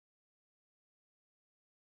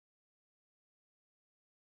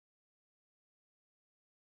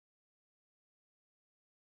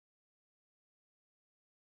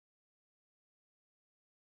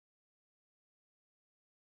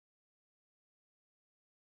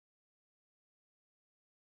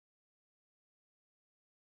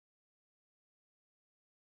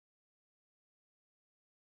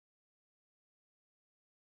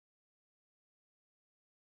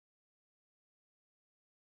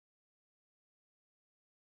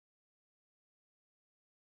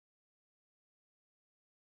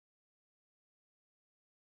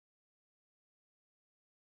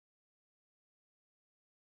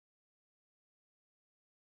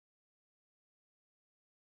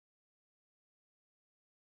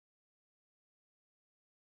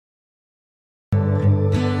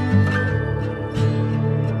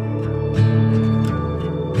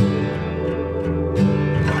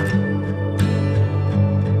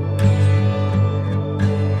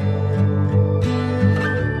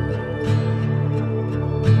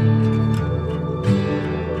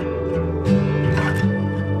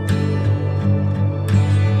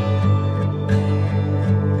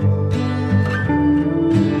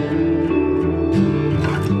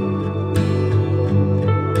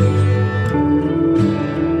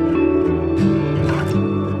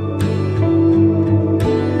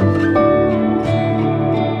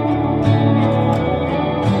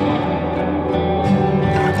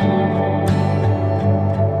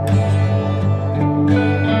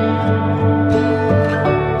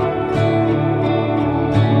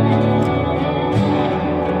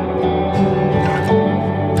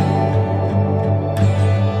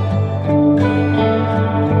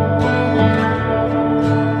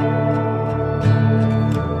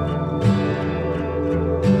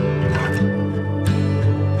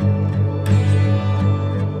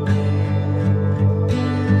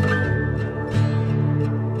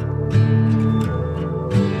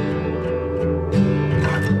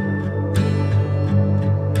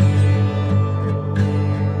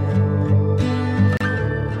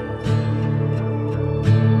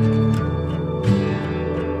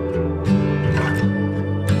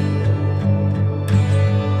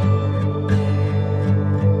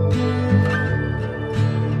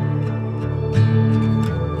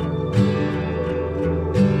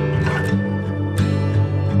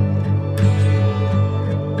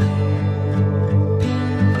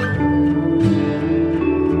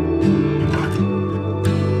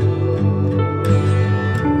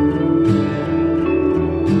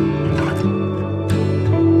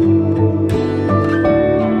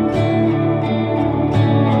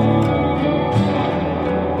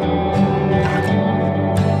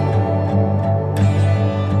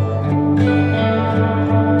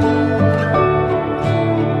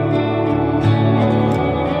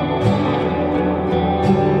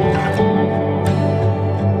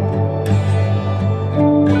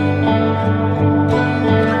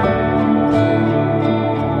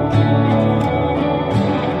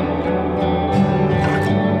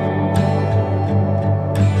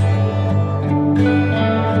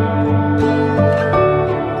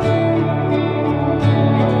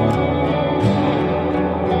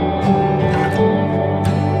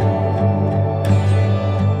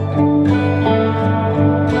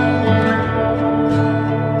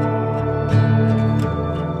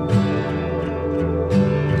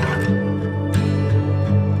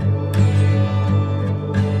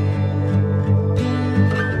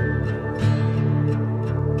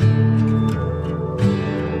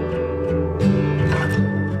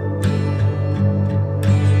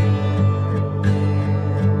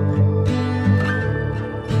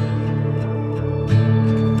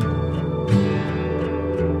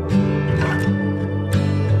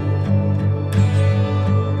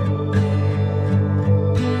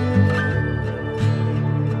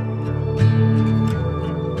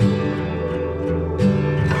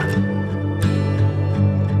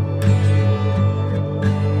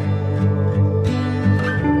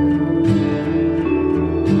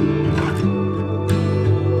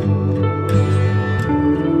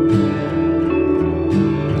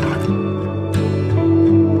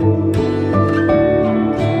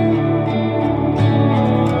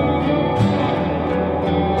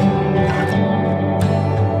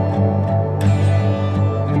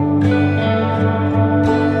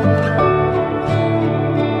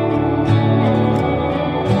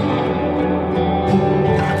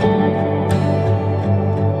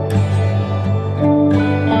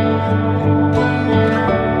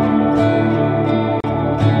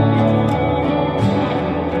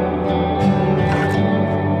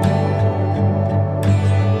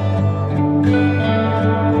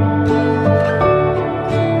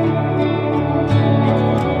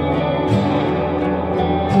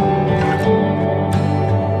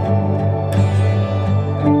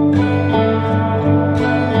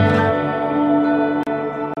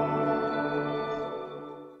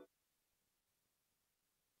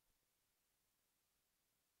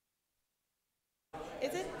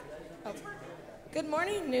Good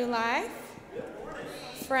morning, New Life.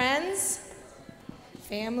 Friends,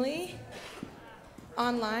 family,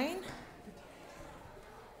 online.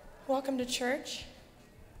 Welcome to church.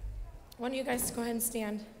 Why don't you guys go ahead and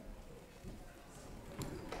stand?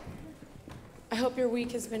 I hope your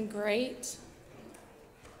week has been great.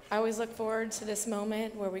 I always look forward to this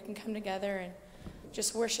moment where we can come together and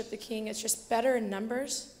just worship the King. It's just better in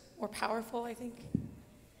numbers, more powerful, I think.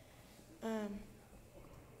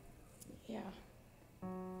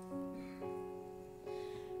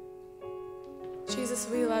 Jesus,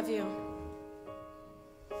 we love you.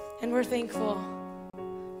 And we're thankful.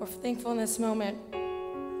 We're thankful in this moment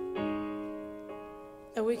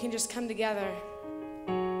that we can just come together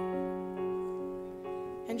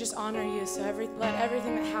and just honor you. So let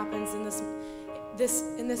everything that happens in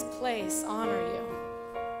this place honor you.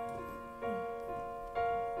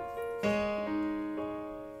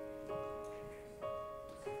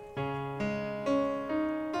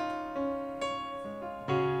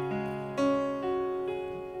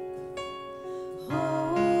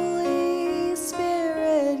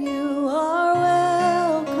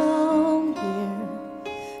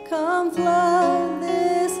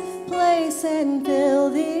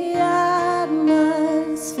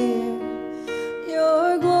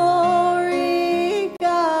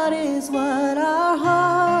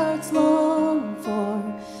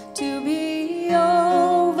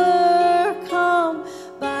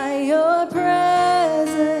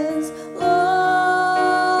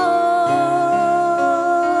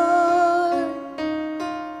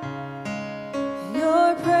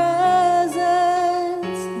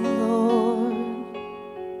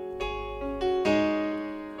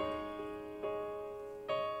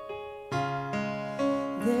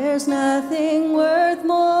 There's nothing worth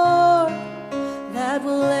more that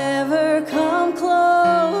will ever come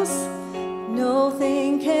close.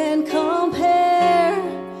 Nothing can compare.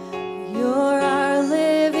 You're our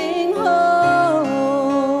living hope.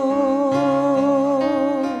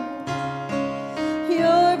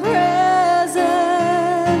 Your presence,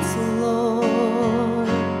 Lord.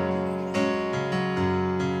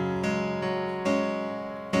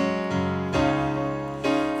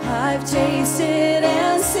 I've tasted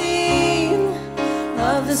and seen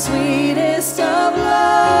of the sweetest of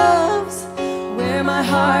loves, where my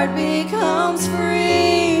heart becomes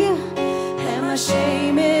free and my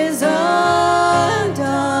shame is undone.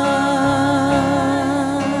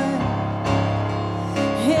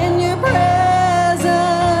 In your presence,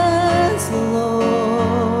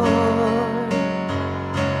 Lord.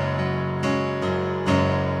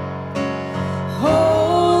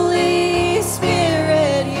 Holy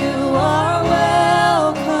Spirit, you are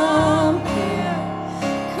welcome here.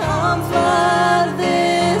 Come flood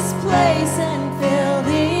this place and fill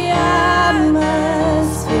the atmosphere.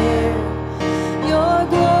 Your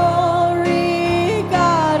glory,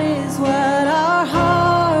 God, is what our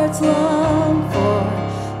hearts long for.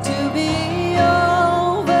 To be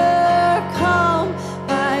overcome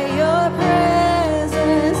by your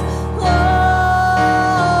presence, Lord.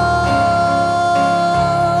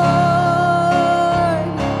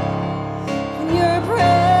 In your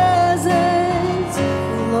presence,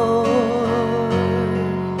 Lord.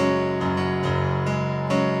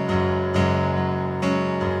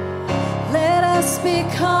 Let us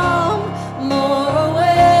become more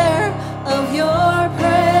aware of your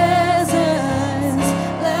presence.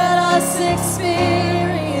 Let us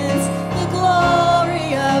experience the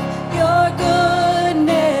glory of your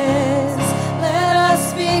goodness. Let us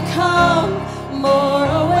become more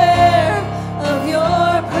aware of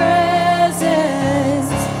your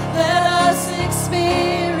presence. Let us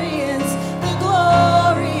experience the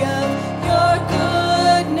glory of your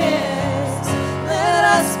goodness. Let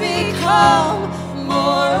us become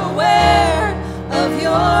more aware of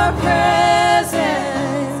your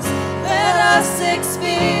presence. Let us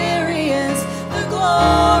experience the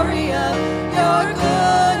glory of your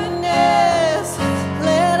goodness.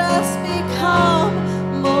 Let us become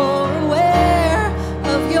more aware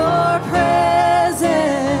of your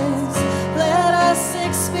presence. Let us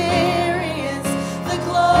experience the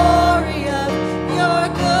glory of your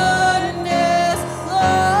goodness,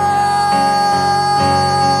 Lord.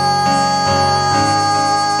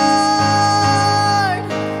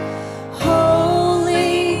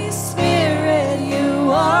 Holy Spirit,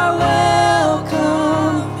 you are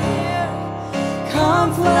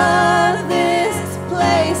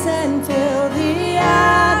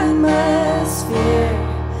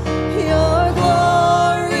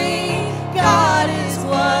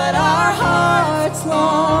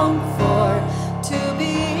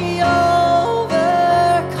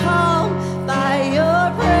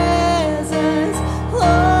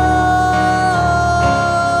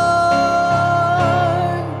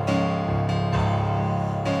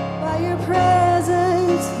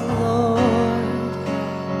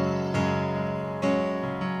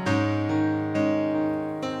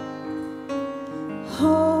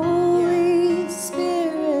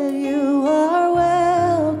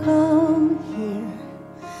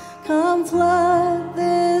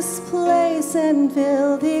and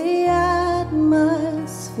fill the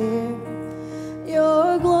atmosphere.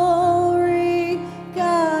 Your glory,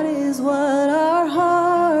 God, is what our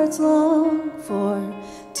hearts long for,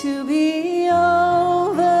 to be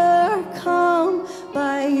overcome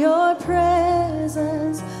by your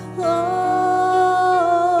presence, Lord.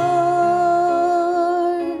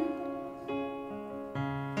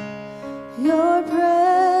 Your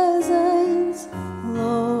presence,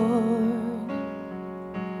 Lord.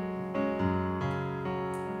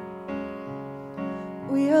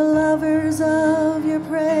 We are lovers of your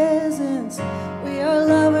presence. We are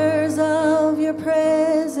lovers of your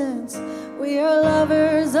presence. We are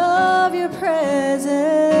lovers of your presence.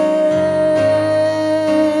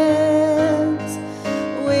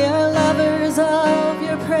 We are lovers of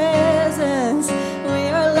your presence. We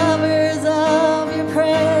are lovers of your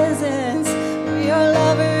presence. We are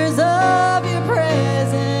lovers of your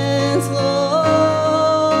presence, Lord.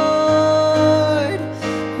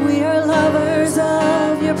 We are lovers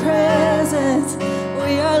of your presence.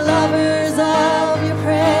 We are lovers of your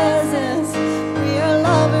presence. We are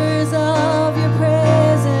lovers of your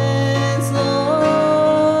presence, Lord.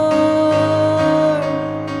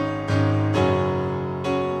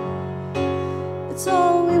 It's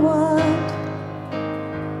all we want.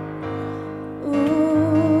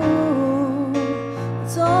 Ooh,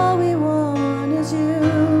 it's all we want is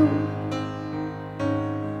you.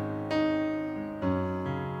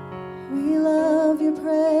 We love your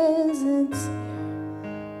presence.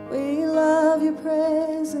 We love your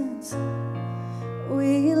presence.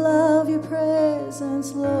 We love your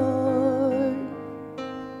presence, Lord.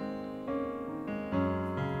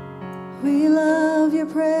 We love your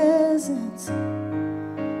presence.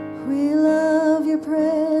 We love your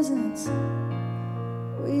presence.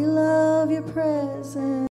 We love your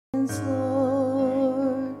presence,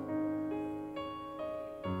 Lord.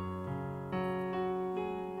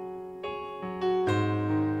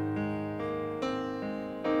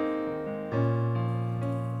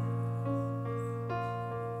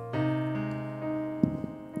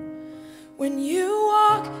 When you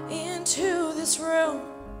walk into this room,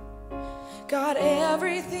 God,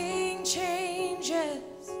 everything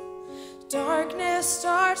changes. Darkness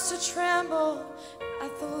starts to tremble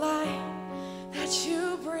at the light that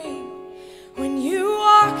you bring. When you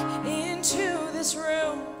walk into this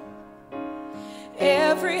room,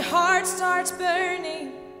 every heart starts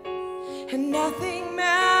burning, and nothing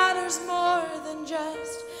matters more than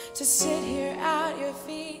just to sit here at your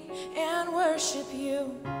feet and worship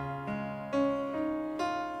you.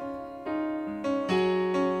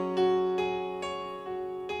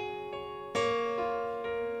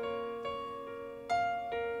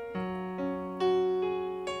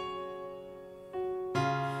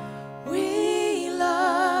 We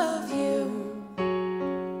love you,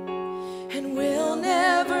 and we'll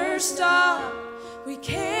never stop. We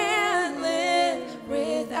can't live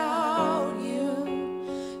without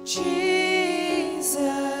you, Jesus.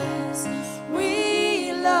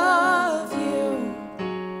 We love you.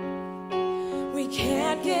 We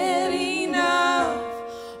can't get enough.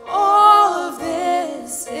 All of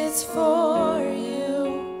this, it's for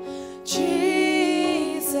you, Jesus.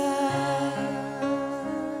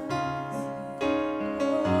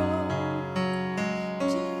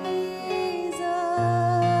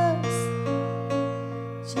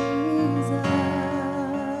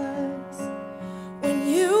 When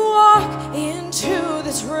you walk into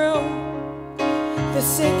this room, the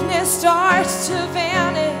sickness starts to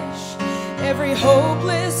vanish. Every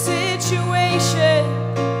hopeless situation,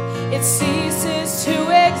 it ceases to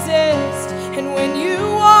exist. And when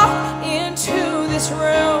you walk into this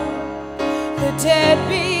room, the dead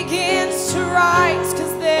begins to rise,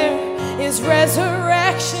 'cause there is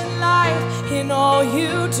resurrection life in all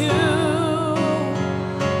you do.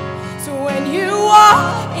 So when you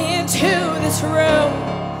walk into this room,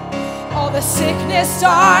 all the sickness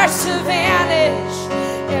starts to vanish.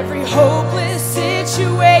 Every hopeless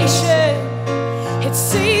situation, it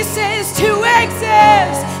ceases to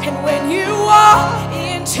exist. And when you walk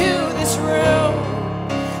into this room,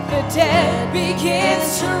 the dead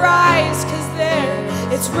begins to rise, 'cause there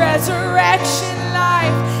is resurrection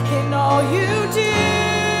life in all you do.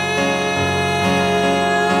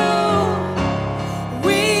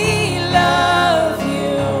 We love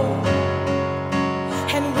you,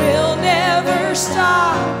 and we'll never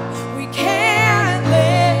stop. We can't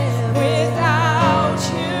live without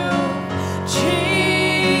you,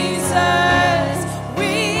 Jesus.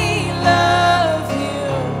 We love you.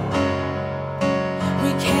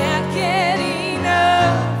 We can't get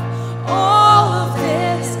enough. All of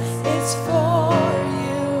this is for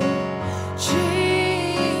you, Jesus.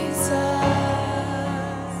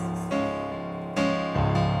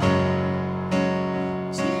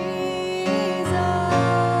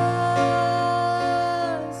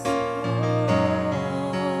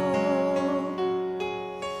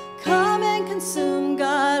 consume,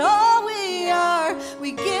 God, all we are.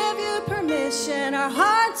 We give you permission, our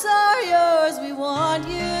hearts are yours. We want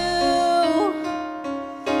you,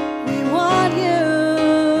 we want you.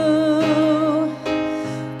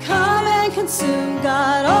 Come and consume,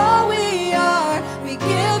 God, all we are. We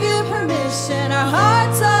give you permission, our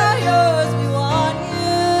hearts are yours. We want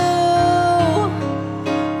you,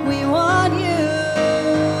 we want you.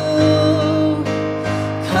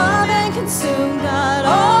 Come and consume, God,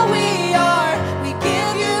 all we are. We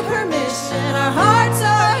give you permission, our hearts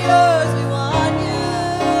are yours. We want you,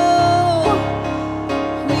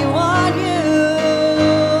 we want you.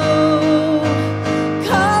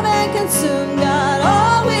 Come and consume, God,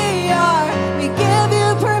 all we are. We give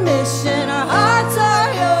you permission, our hearts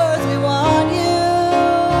are yours. We want you,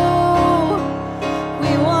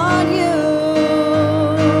 we want you.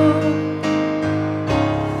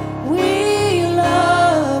 We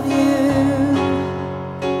love you,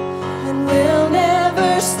 and we'll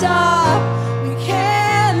never stop. We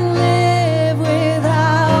can't live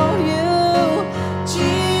without you,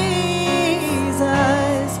 Jesus.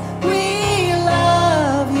 We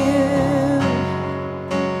love you.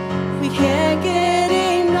 We can't get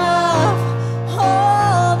enough.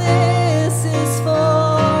 All this is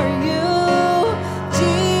for you,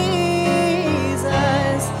 Jesus.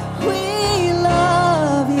 We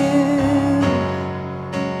love you,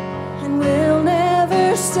 and we'll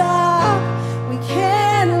never stop. We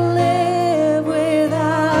can't live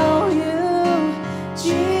without you,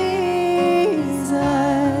 Jesus.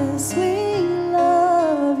 We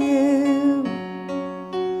love you.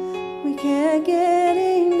 We can't get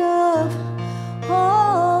enough.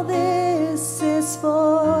 All this is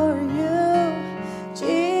for you,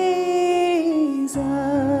 Jesus.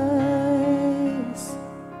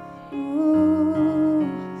 Ooh,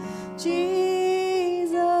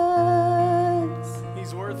 Jesus.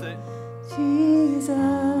 He's worth it.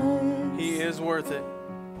 Jesus. He is worth it.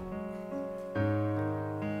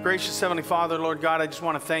 Gracious Heavenly Father, Lord God, I just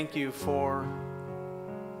want to thank you for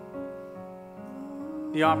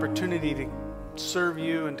the opportunity to serve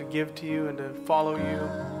you and to give to you and to follow you.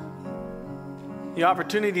 The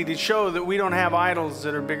opportunity to show that we don't have idols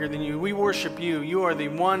that are bigger than you. We worship you. You are the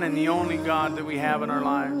one and the only God that we have in our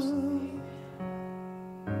lives.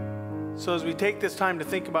 So as we take this time to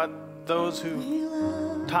think about those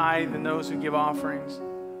who tithe and those who give offerings,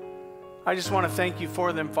 I just want to thank you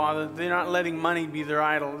for them, Father. They're not letting money be their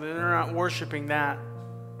idol. They're not worshiping that.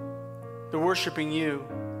 They're worshiping you.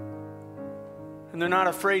 And they're not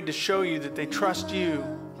afraid to show you that they trust you,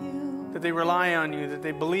 that they rely on you, that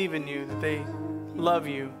they believe in you, that they love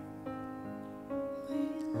you.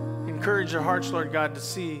 Encourage their hearts, Lord God, to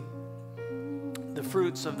see the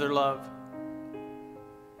fruits of their love.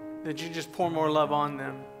 That you just pour more love on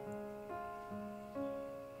them.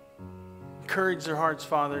 Encourage their hearts,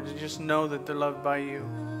 Father, to just know that they're loved by you.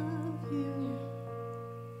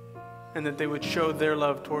 And that they would show their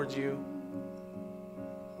love towards you.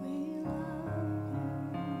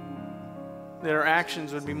 That our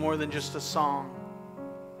actions would be more than just a song,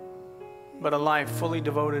 but a life fully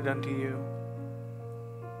devoted unto you.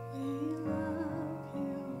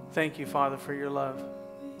 Thank you, Father, for your love.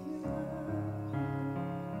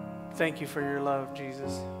 Thank you for your love,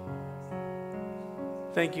 Jesus.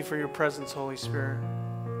 Thank you for your presence, Holy Spirit.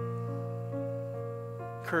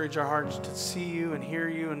 Encourage our hearts to see you and hear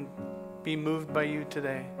you and be moved by you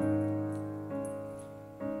today.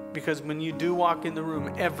 Because when you do walk in the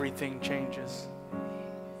room, everything changes.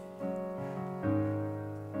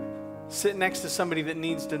 Sit next to somebody that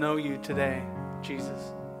needs to know you today,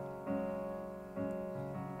 Jesus.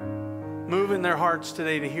 Move in their hearts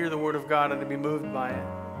today to hear the word of God and to be moved by it.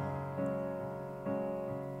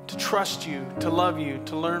 To trust you, to love you,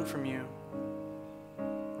 to learn from you.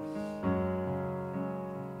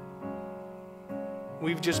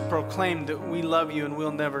 We've just proclaimed that we love you and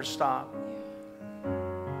we'll never stop.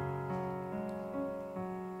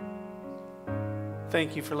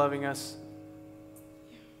 Thank you for loving us.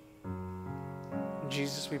 In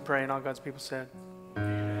Jesus we pray, and all God's people said,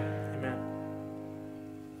 amen.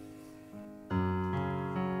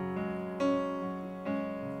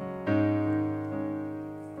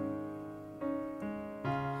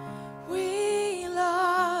 We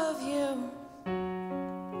love you,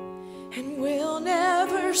 and we'll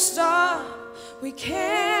never stop. We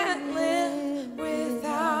can't live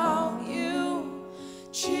without you,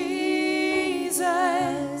 Jesus.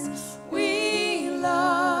 We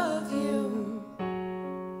love you.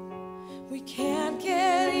 We can't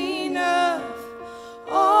get enough.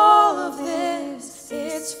 All of this,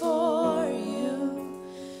 it's for you,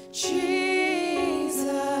 Jesus.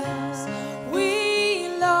 We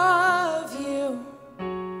love you.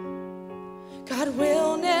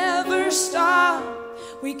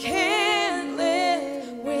 We can't live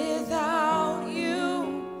without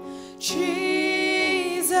you.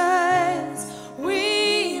 Jesus,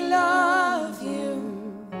 we love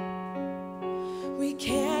you. We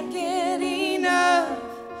can't get enough.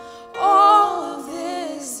 All of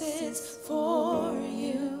this is for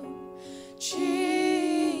you,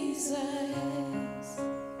 Jesus.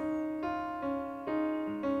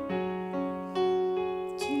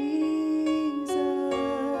 Jesus.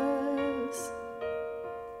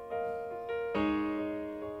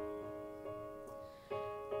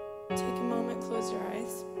 Take a moment, close your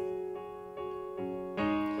eyes.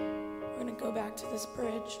 We're going to go back to this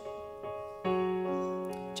bridge.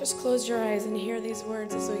 Just close your eyes and hear these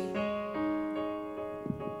words and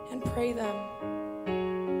pray them.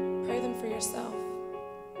 Pray them for yourself.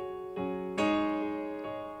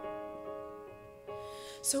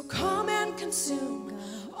 So come and consume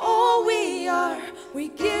all we are. We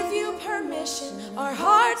give you permission. Our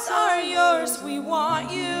hearts are yours. We want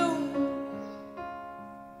you.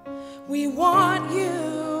 We want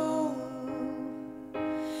you.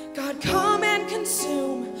 God, come and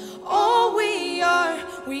consume all we are.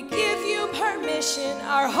 We give you permission.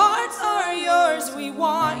 Our hearts are yours. We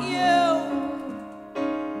want you.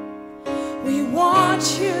 We want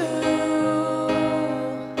you.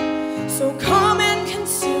 So come and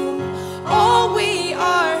consume all we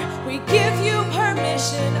are. We give you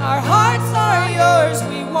permission. Our hearts are yours.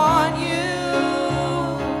 We want you.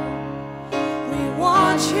 We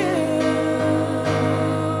want you.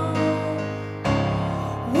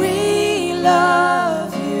 We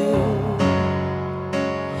love you.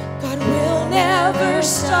 God, will never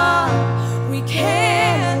stop. We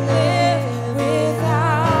can't live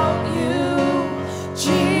without you.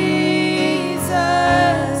 Jesus,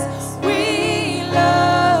 we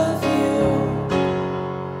love you.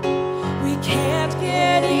 We can't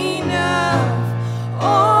get enough.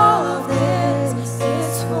 All of this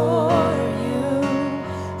is for you,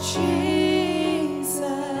 Jesus.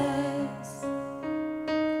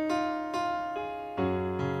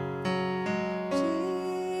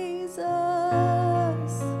 Jesus.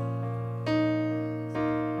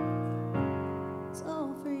 It's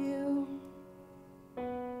all for you.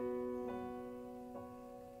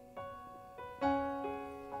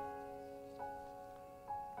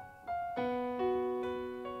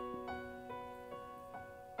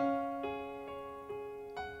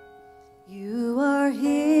 You are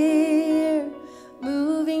here,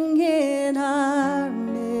 moving in our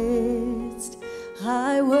midst.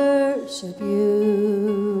 I worship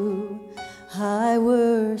you. I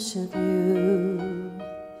worship you.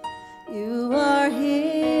 You are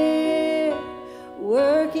here,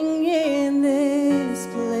 working in this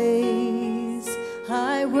place.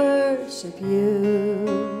 I worship you.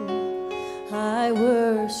 I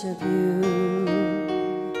worship you.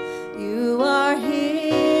 You are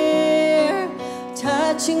here,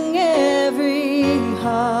 touching every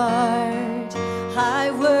heart.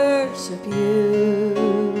 I worship you.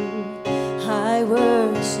 I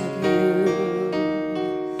worship you.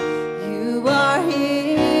 You are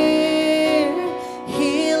here,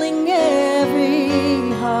 healing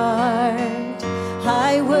every heart.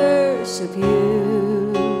 I worship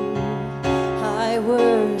you. I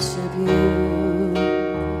worship you.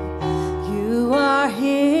 You are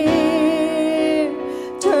here,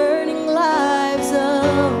 turning lives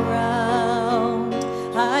around.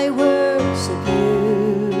 I worship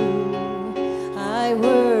you. I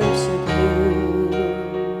worship you.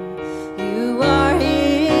 You are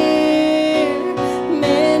here,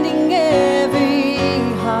 mending every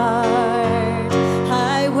heart.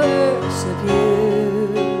 I worship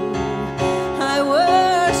you. I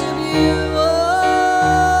worship you. Oh.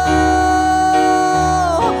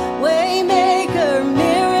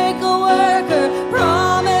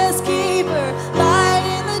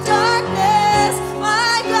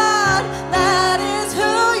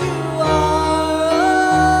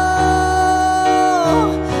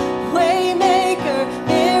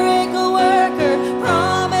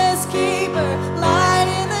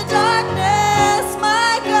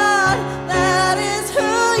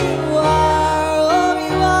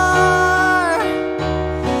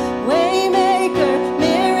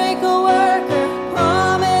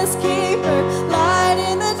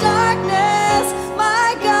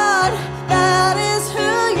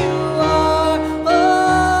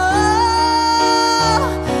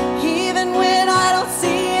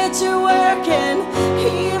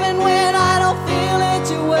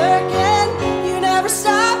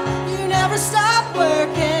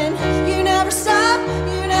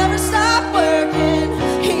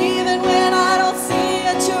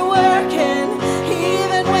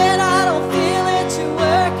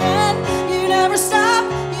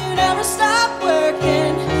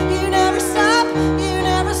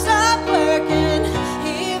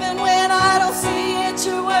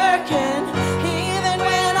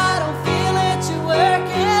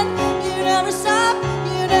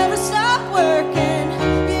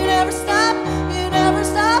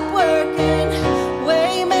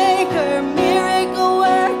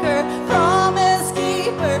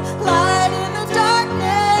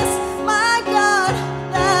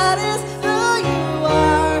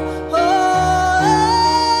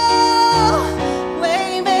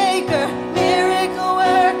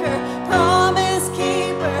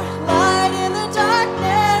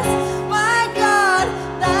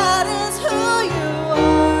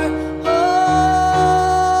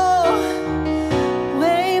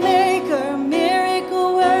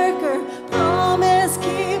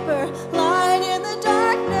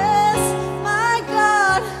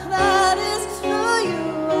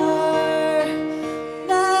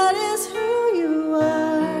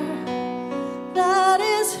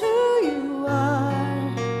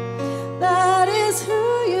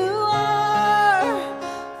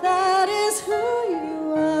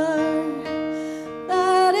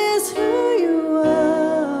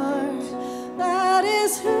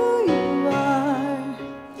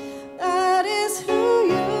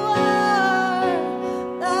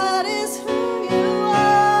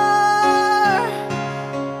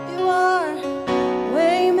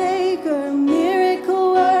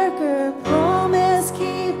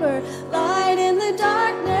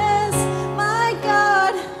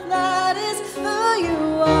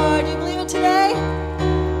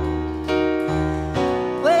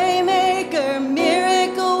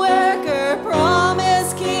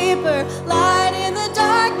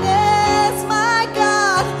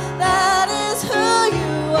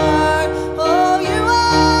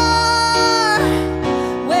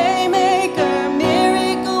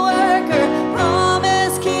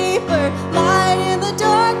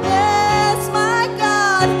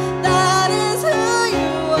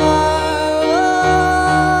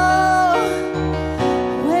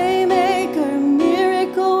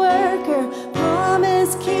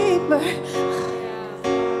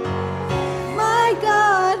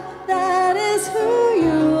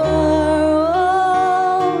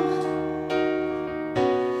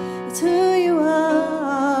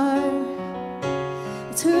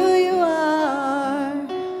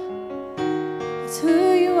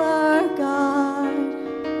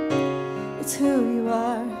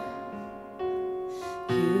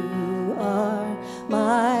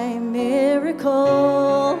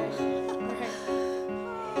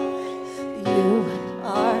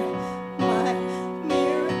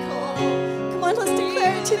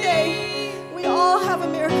 today. We all have a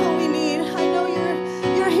miracle we need. I know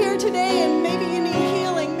you're here today, and maybe you need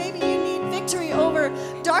healing. Maybe you need victory over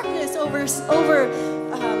darkness, over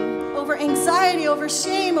anxiety, over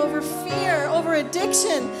shame, over fear, over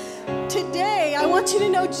addiction. Today, I want you to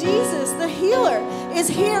know Jesus, the healer, is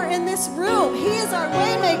here in this room. He is our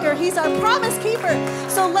way maker. He's our promise keeper.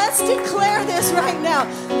 So let's declare this right now.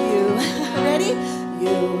 You, ready?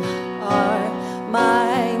 You are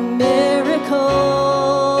my miracle.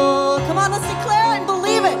 Come on, let's declare it and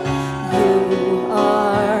believe it. You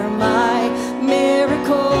are my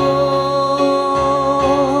miracle.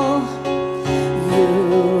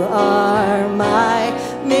 You are my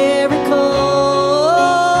miracle.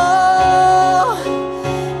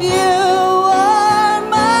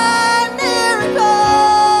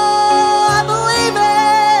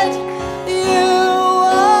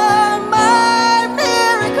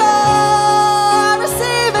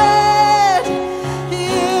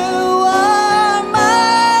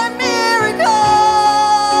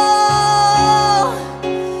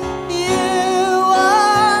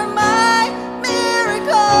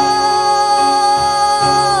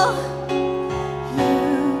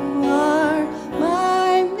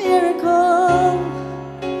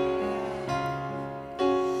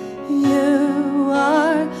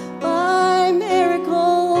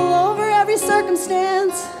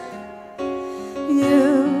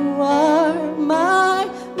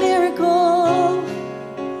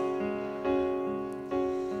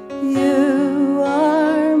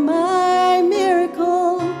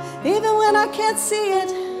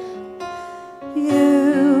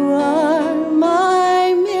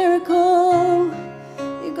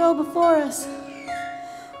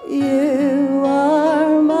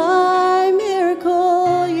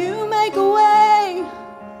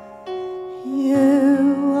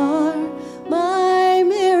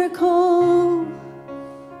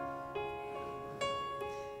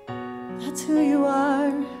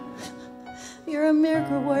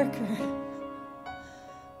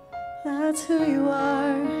 That's who you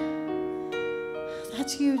are.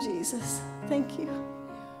 That's you, Jesus. Thank you.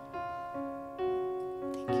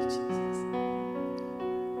 Thank you, Jesus.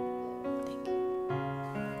 Thank you.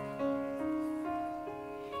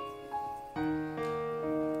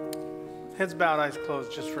 Heads bowed, eyes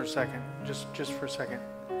closed, just for a second. Just for a second.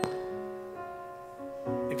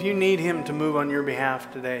 If you need him to move on your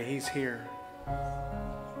behalf today, he's here.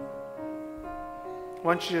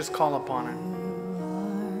 Why don't you just call upon him?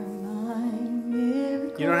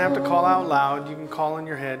 You don't have to call out loud. You can call in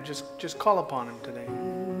your head. Just call upon him today.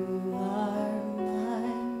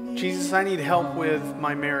 Jesus, I need help with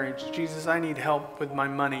my marriage. Jesus, I need help with my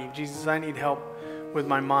money. Jesus, I need help with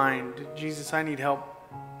my mind. Jesus, I need help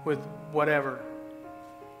with whatever.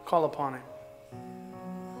 Call upon him.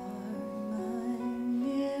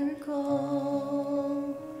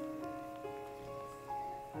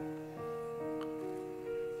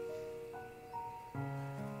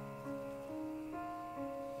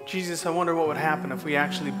 Jesus, I wonder what would happen if we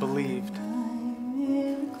actually believed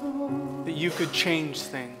that you could change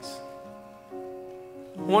things.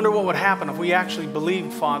 I wonder what would happen if we actually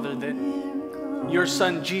believed, Father, that your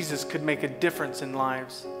Son Jesus could make a difference in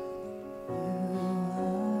lives,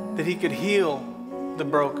 that he could heal the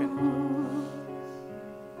broken,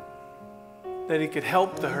 that he could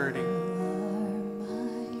help the hurting,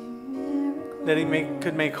 that he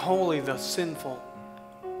could make holy the sinful,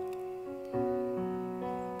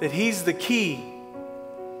 that he's the key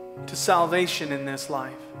to salvation in this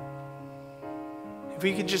life. If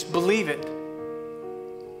we could just believe it,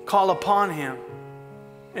 call upon him,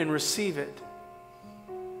 and receive it,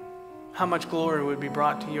 how much glory would be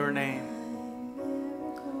brought to your name.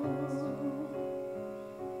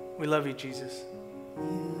 We love you, Jesus.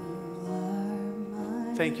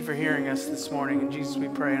 Thank you for hearing us this morning. In Jesus we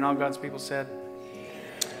pray. And all God's people said,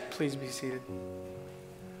 please be seated.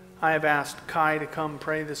 I have asked Kai to come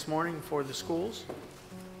pray this morning for the schools.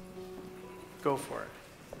 Go for it.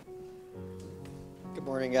 Good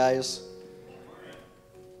morning, guys.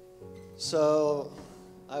 So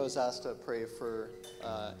I was asked to pray for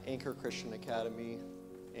Anchor Christian Academy,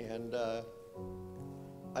 and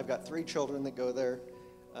I've got 3 children that go there.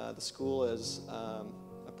 The school is a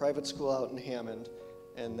private school out in Hammond,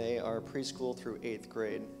 and they are preschool through 8th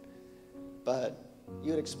grade. But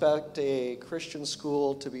you'd expect a Christian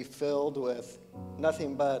school to be filled with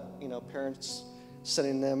nothing but, parents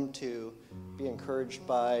sending them to be encouraged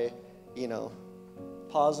by,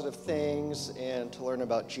 positive things and to learn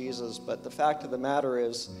about Jesus. But the fact of the matter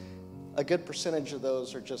is, a good percentage of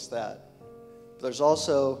those are just that. There's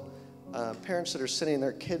also parents that are sending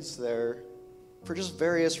their kids there for just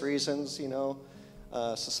various reasons,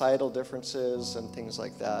 societal differences and things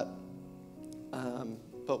like that.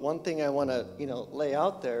 But one thing I want to, lay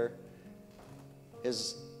out there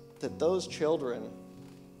is that those children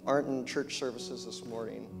aren't in church services this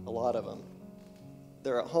morning, a lot of them.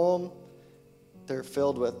 They're at home, they're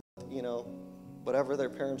filled with, whatever their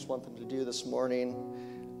parents want them to do this morning,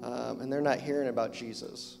 and they're not hearing about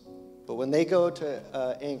Jesus. But when they go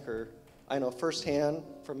to Anchor, I know firsthand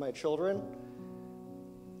from my children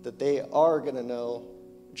that they are going to know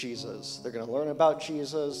Jesus. They're going to learn about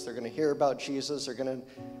Jesus. They're going to hear about Jesus. They're going to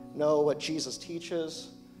know what Jesus teaches,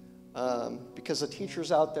 because the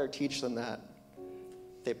teachers out there teach them that.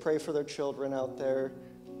 They pray for their children out there.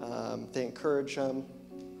 They encourage them.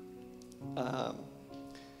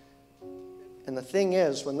 And the thing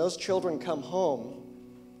is, when those children come home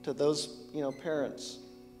to those, parents,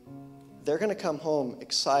 they're going to come home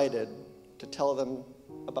excited to tell them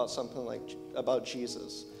about something about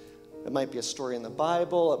Jesus. It might be a story in the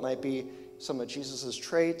Bible. It might be some of Jesus's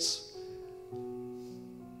traits.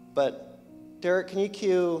 But Derek, can you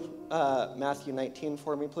cue Matthew 19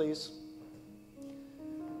 for me, please?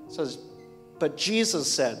 It says, but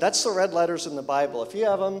Jesus said, that's the red letters in the Bible. If you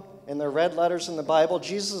have them and they're red letters in the Bible,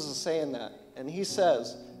 Jesus is saying that. And he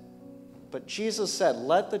says, but Jesus said,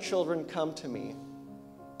 let the children come to me.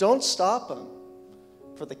 Don't stop them,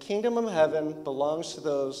 for the kingdom of heaven belongs to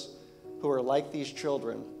those who are like these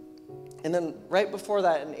children. And then right before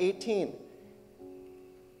that in 18,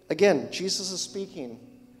 again, Jesus is speaking.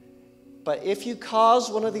 But if you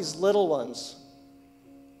cause one of these little ones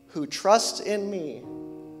who trust in me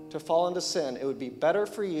to fall into sin, it would be better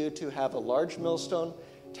for you to have a large millstone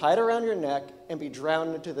tied around your neck and be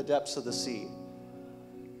drowned into the depths of the sea.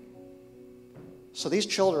 So these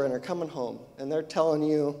children are coming home and they're telling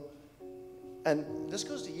you, and this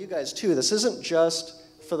goes to you guys too, this isn't just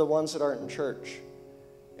for the ones that aren't in church.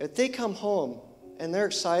 If they come home and they're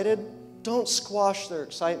excited, don't squash their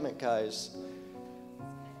excitement, guys.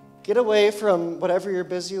 Get away from whatever you're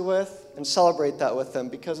busy with and celebrate that with them,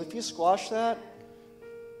 because if you squash that,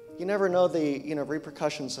 you never know the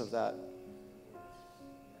repercussions of that.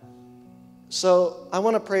 So I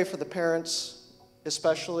want to pray for the parents,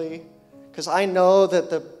 especially, because I know that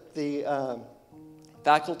the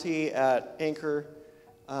faculty at Anchor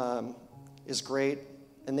is great,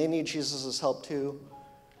 and they need Jesus' help too.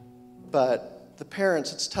 But the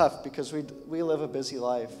parents, it's tough because we live a busy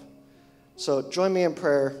life. So join me in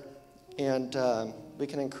prayer, and we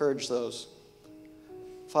can encourage those.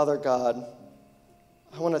 Father God,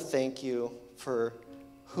 I want to thank you for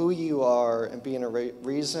who you are and being a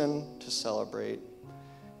reason to celebrate.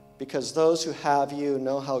 Because those who have you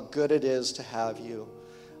know how good it is to have you,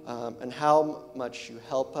 and how much you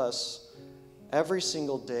help us every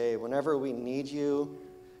single day. Whenever we need you,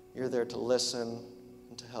 you're there to listen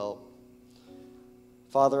and to help.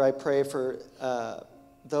 Father, I pray for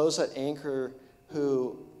those at Anchor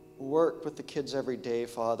who work with the kids every day,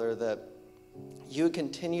 Father, that you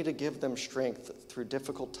continue to give them strength through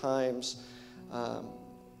difficult times,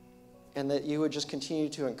 and that you would just continue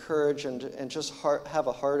to encourage and just have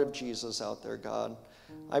a heart of Jesus out there, God.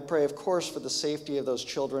 I pray, of course, for the safety of those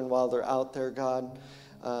children while they're out there, God.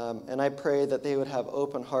 And I pray that they would have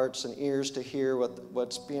open hearts and ears to hear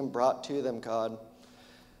what's being brought to them, God.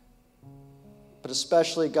 But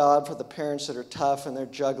especially, God, for the parents that are tough and they're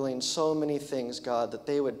juggling so many things, God, that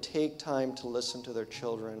they would take time to listen to their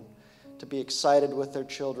children, to be excited with their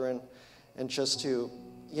children, and just to,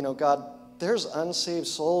 God, there's unsaved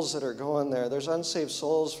souls that are going there. There's unsaved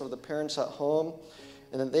souls for the parents at home,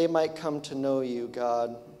 and that they might come to know you,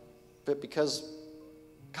 God. But because,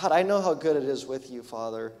 God, I know how good it is with you,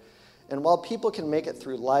 Father. And while people can make it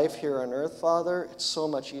through life here on earth, Father, it's so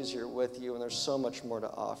much easier with you, and there's so much more to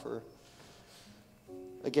offer.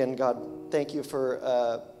 Again, God, thank you for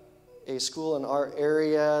a school in our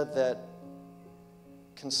area that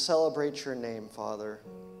can celebrate your name, Father.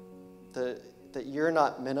 That you're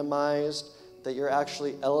not minimized, that you're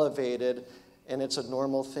actually elevated, and it's a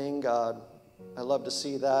normal thing, God. I love to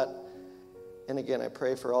see that. And again, I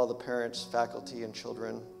pray for all the parents, faculty, and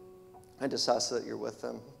children. I just ask that you're with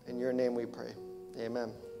them. In your name we pray.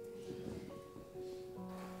 Amen.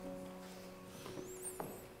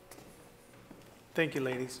 Thank you,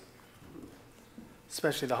 ladies.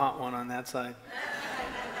 Especially the hot one on that side.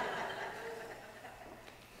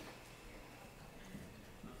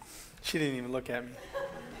 She didn't even look at me.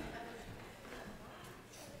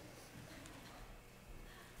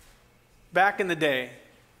 Back in the day,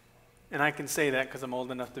 and I can say that because I'm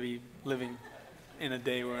old enough to be living in a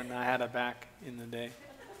day when I had a back in the day.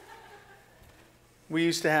 We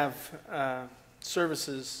used to have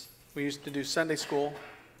services. We used to do Sunday school.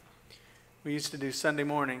 we used to do Sunday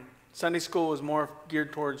morning. Sunday school was more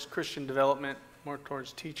geared towards Christian development, more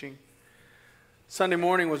towards teaching. Sunday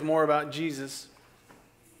morning was more about Jesus.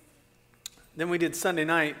 Then we did Sunday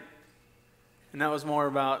night, and that was more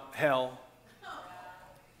about hell.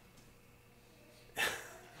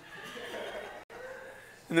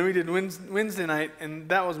 And then we did Wednesday night, and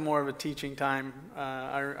that was more of a teaching time.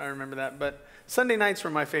 I remember that. But Sunday nights were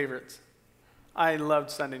my favorites. I loved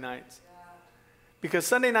Sunday nights. Because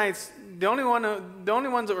Sunday nights, the only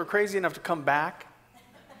ones that were crazy enough to come back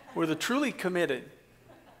were the truly committed.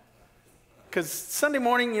 Because Sunday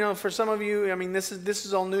morning, for some of you, I mean, this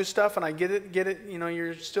is all new stuff, and I get it.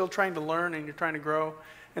 You're still trying to learn and you're trying to grow.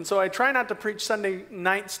 And so I try not to preach Sunday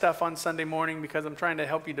night stuff on Sunday morning because I'm trying to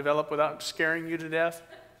help you develop without scaring you to death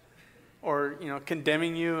or,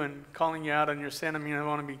 condemning you and calling you out on your sin. I mean, I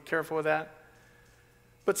want to be careful with that.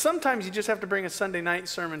 But sometimes you just have to bring a Sunday night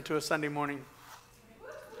sermon to a Sunday morning.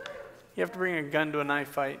 You have to bring a gun to a knife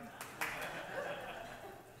fight.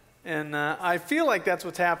 And I feel like that's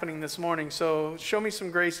what's happening this morning. So show me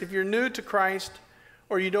some grace. If you're new to Christ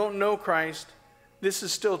or you don't know Christ, this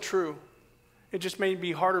is still true. It just may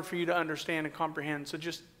be harder for you to understand and comprehend. So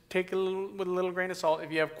just take it with a little grain of salt.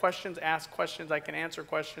 If you have questions, ask questions. I can answer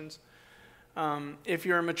questions. If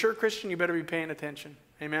you're a mature Christian, you better be paying attention.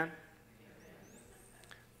 Amen?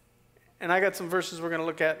 And I got some verses we're going to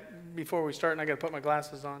look at before we start, and I got to put my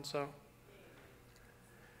glasses on. So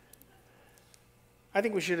I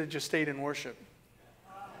think we should have just stayed in worship.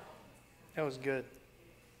 That was good.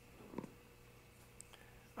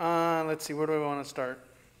 Let's see, where do I want to start?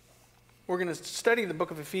 We're going to study the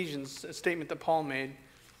book of Ephesians, a statement that Paul made.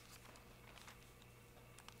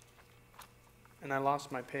 And I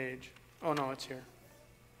lost my page. Oh, no, it's here.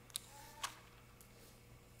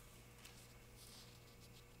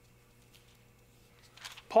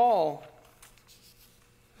 Paul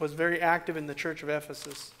was very active in the church of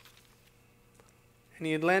Ephesus. And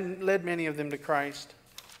he had led many of them to Christ.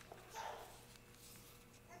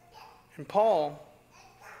 And Paul,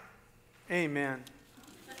 amen.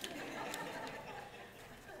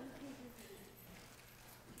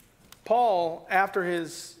 Paul, after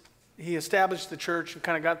he established the church and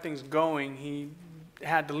kind of got things going, he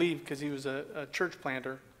had to leave because he was a church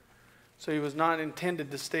planter. So he was not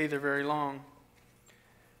intended to stay there very long.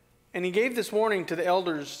 And he gave this warning to the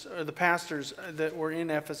elders, or the pastors that were in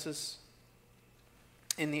Ephesus,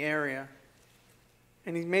 in the area.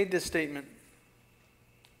 And he made this statement.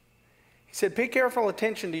 He said, "Pay careful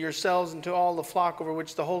attention to yourselves and to all the flock over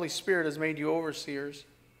which the Holy Spirit has made you overseers,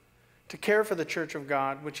 to care for the church of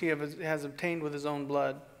God, which he has obtained with his own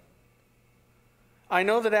blood. I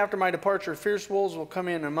know that after my departure, fierce wolves will come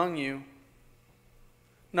in among you,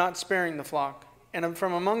 not sparing the flock. And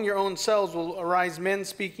from among your own selves will arise men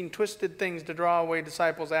speaking twisted things to draw away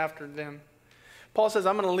disciples after them." Paul says,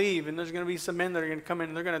 I'm going to leave, and there's going to be some men that are going to come in,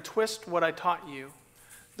 and they're going to twist what I taught you.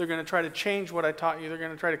 They're going to try to change what I taught you. They're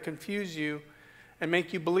going to try to confuse you and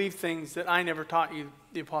make you believe things that I never taught you,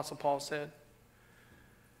 the Apostle Paul said.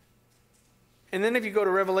 And then if you go to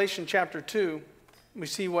Revelation chapter 2, we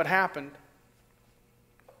see what happened.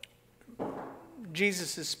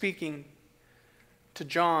 Jesus is speaking to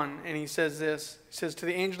John, and he says this. He says, "To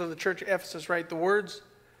the angel of the church at Ephesus write the words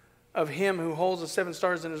of him who holds the 7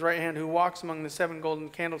 stars in his right hand, who walks among the 7 golden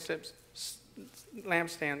candlesticks,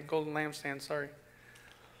 golden lampstands.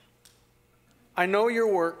 I know your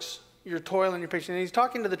works, your toil, and your patience." And he's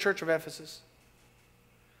talking to the church of Ephesus.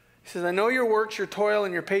 He says, "I know your works, your toil,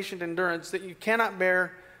 and your patient endurance, that you cannot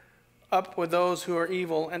bear up with those who are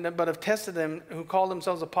evil, but have tested them, who call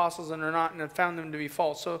themselves apostles and are not, and have found them to be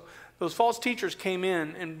false." So those false teachers came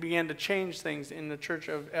in and began to change things in the church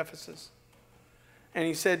of Ephesus. And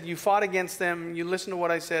he said, you fought against them, you listened to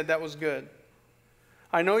what I said, that was good.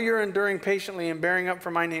 "I know you're enduring patiently and bearing up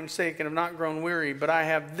for my name's sake and have not grown weary, but I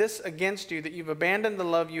have this against you, that you've abandoned the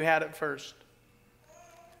love you had at first."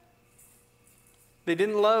 They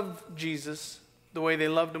didn't love Jesus the way they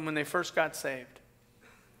loved him when they first got saved.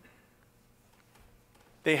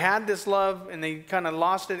 They had this love, and they kind of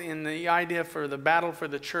lost it in the idea for the battle for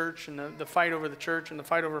the church and the fight over the church and the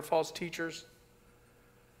fight over false teachers.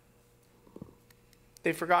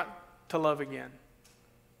 They forgot to love again.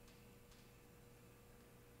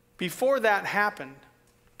 Before that happened,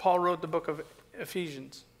 Paul wrote the book of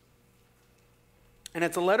Ephesians. And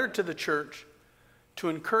it's a letter to the church to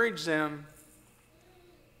encourage them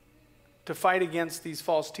to fight against these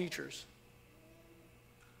false teachers,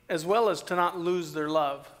 as well as to not lose their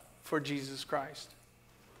love for Jesus Christ.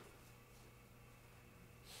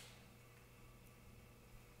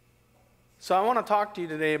 So I want to talk to you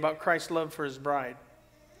today about Christ's love for his bride.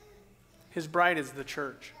 His bride is the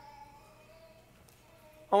church.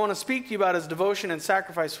 I want to speak to you about his devotion and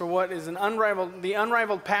sacrifice for what is the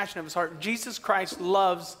unrivaled passion of his heart. Jesus Christ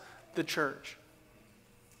loves the church.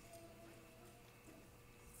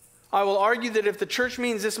 I will argue that if the church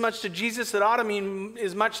means this much to Jesus, it ought to mean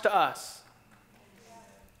as much to us.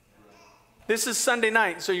 This is Sunday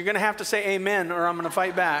night, so you're going to have to say amen or I'm going to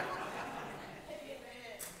fight back.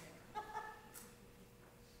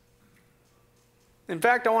 In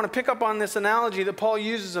fact, I want to pick up on this analogy that Paul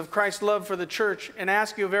uses of Christ's love for the church and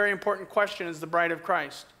ask you a very important question as the bride of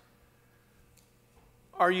Christ.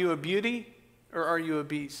 Are you a beauty or are you a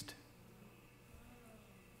beast?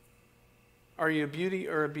 Are you a beauty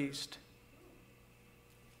or a beast?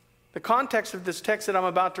 The context of this text that I'm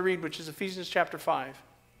about to read, which is Ephesians chapter 5.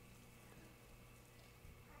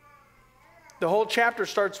 The whole chapter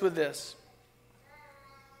starts with this.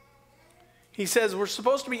 He says we're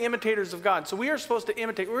supposed to be imitators of God. So we are supposed to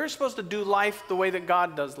imitate. We're supposed to do life the way that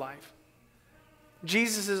God does life.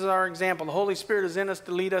 Jesus is our example. The Holy Spirit is in us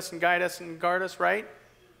to lead us and guide us and guard us, right?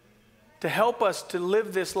 To help us to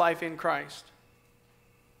live this life in Christ.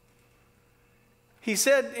 He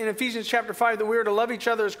said in Ephesians chapter 5 that we are to love each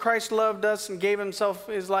other as Christ loved us and gave himself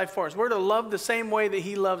his life for us. We're to love the same way that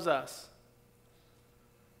he loves us.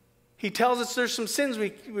 He tells us there's some sins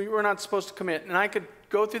we're not supposed to commit. And I could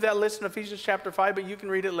go through that list in Ephesians chapter 5, but you can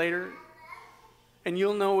read it later. And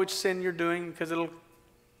you'll know which sin you're doing because it'll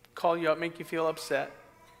call you up, make you feel upset.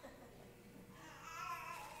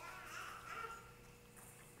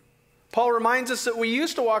 Paul reminds us that we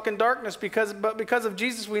used to walk in darkness, but because of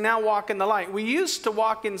Jesus, we now walk in the light. We used to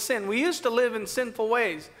walk in sin. We used to live in sinful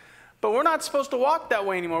ways. But we're not supposed to walk that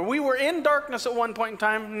way anymore. We were in darkness at one point in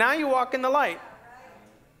time. Now you walk in the light.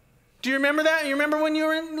 Do you remember that? You remember when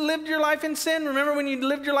you lived your life in sin? Remember when you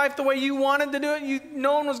lived your life the way you wanted to do it?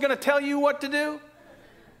 No one was going to tell you what to do?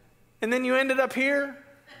 And then you ended up here?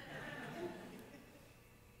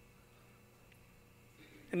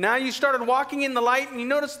 And now you started walking in the light, and you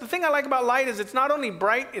notice the thing I like about light is it's not only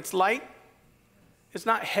bright, it's light. It's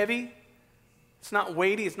not heavy. It's not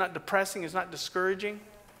weighty. It's not depressing. It's not discouraging.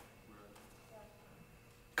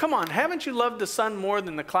 Come on, haven't you loved the sun more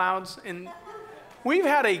than the clouds? And we've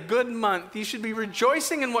had a good month. You should be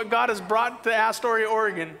rejoicing in what God has brought to Astoria,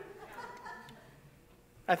 Oregon.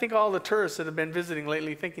 I think all the tourists that have been visiting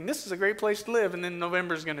lately thinking, this is a great place to live, and then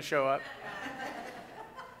November's going to show up.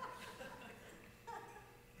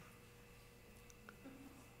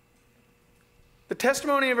 The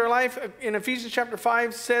testimony of our life in Ephesians chapter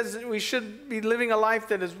 5 says that we should be living a life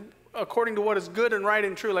that is according to what is good and right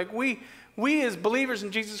and true. Like we as believers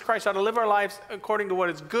in Jesus Christ ought to live our lives according to what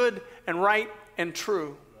is good and right and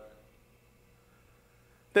true.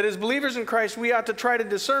 That as believers in Christ, we ought to try to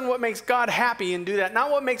discern what makes God happy and do that.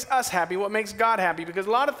 Not what makes us happy, what makes God happy. Because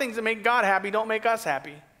a lot of things that make God happy don't make us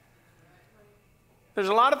happy. There's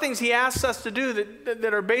a lot of things he asks us to do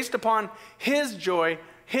that are based upon his joy,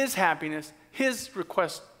 his happiness, his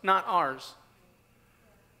request, not ours.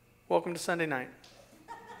 Welcome to Sunday night.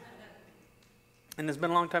 And it's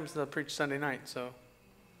been a long time since I've preached Sunday night, so.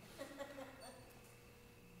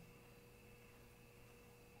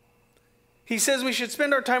 He says we should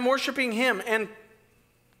spend our time worshiping him and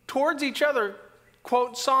towards each other,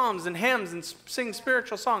 quote psalms and hymns and sing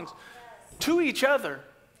spiritual songs to each other.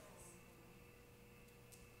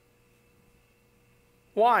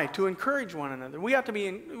 Why? To encourage one another. We have to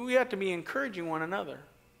be encouraging one another.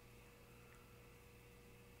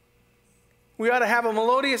 We ought to have a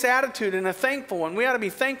melodious attitude and a thankful one. We ought to be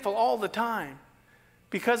thankful all the time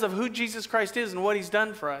because of who Jesus Christ is and what he's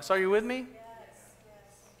done for us. Are you with me?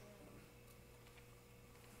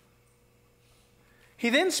 He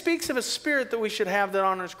then speaks of a spirit that we should have that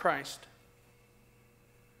honors Christ.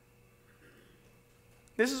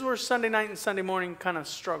 This is where Sunday night and Sunday morning kind of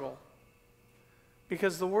struggle.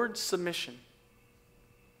 Because the word submission.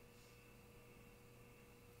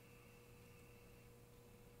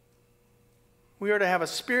 We are to have a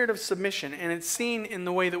spirit of submission, and it's seen in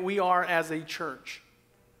the way that we are as a church.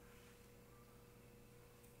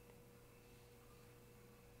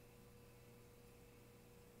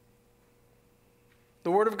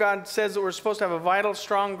 The Word of God says that we're supposed to have a vital,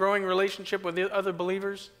 strong, growing relationship with the other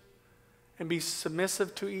believers and be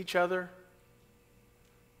submissive to each other.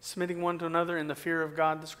 Submitting one to another in the fear of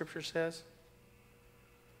God, the Scripture says.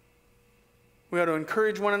 We ought to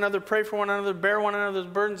encourage one another, pray for one another, bear one another's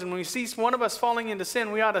burdens. And when we see one of us falling into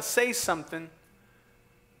sin, we ought to say something.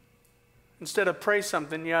 Instead of pray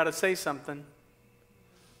something, you ought to say something.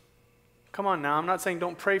 Come on now, I'm not saying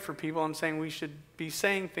don't pray for people. I'm saying we should be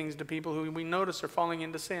saying things to people who we notice are falling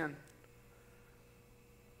into sin.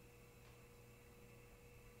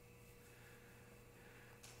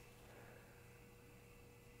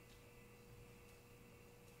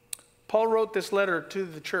 Paul wrote this letter to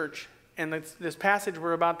the church, and this passage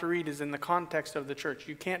we're about to read is in the context of the church.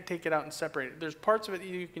 You can't take it out and separate it. There's parts of it that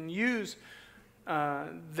you can use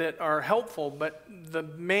that are helpful, but the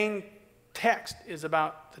main text is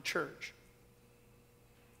about the church.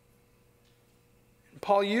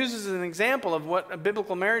 Paul uses an example of what a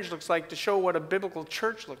biblical marriage looks like to show what a biblical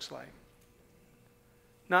church looks like,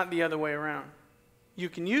 not the other way around. You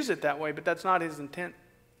can use it that way, but that's not his intent,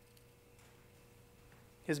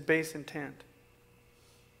 his base intent.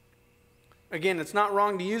 Again, it's not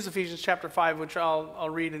wrong to use Ephesians chapter 5, which I'll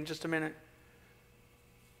read in just a minute,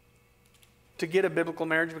 to get a biblical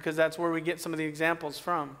marriage, because that's where we get some of the examples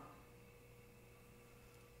from.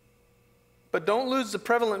 But don't lose the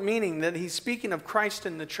prevalent meaning that he's speaking of Christ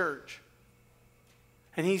in the church.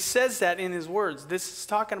 And he says that in his words. This is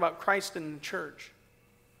talking about Christ in the church.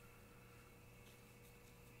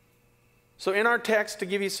 So in our text, to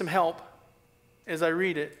give you some help as I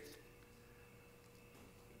read it,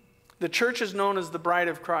 the church is known as the bride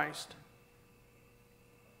of Christ.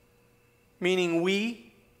 Meaning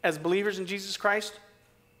we, as believers in Jesus Christ,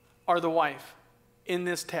 are the wife in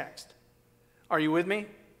this text. Are you with me?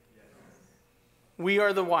 We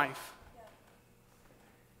are the wife.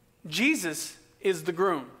 Jesus is the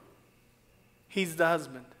groom. He's the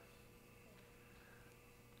husband.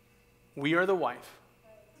 We are the wife.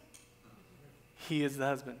 He is the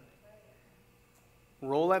husband.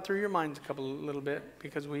 Roll that through your minds a little bit,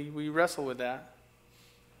 because we wrestle with that.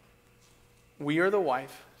 We are the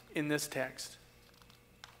wife in this text.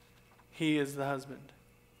 He is the husband.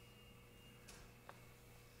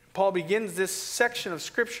 Paul begins this section of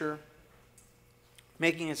Scripture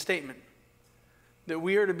making a statement that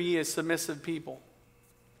we are to be a submissive people.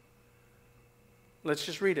 Let's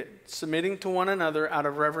just read it. Submitting to one another out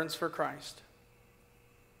of reverence for Christ.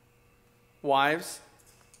 Wives,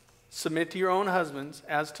 submit to your own husbands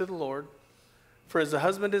as to the Lord. For as the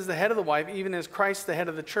husband is the head of the wife, even as Christ the head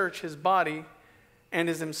of the church, his body, and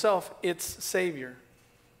is himself its Savior.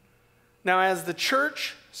 Now as the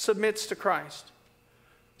church submits to Christ,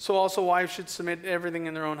 so also wives should submit to everything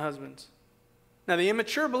in their own husbands. Now the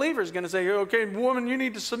immature believer is going to say, okay, woman, you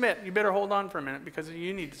need to submit. You better hold on for a minute, because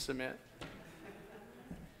you need to submit.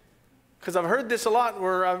 Because I've heard this a lot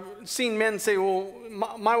where I've seen men say, well,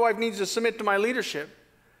 my wife needs to submit to my leadership.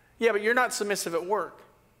 Yeah, but you're not submissive at work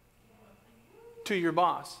to your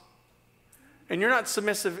boss. And you're not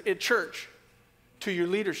submissive at church to your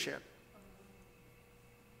leadership.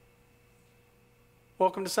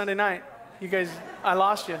 Welcome to Sunday night. You guys, I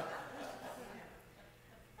lost you.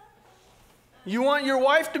 You want your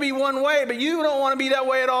wife to be one way, but you don't want to be that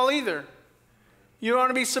way at all either. You don't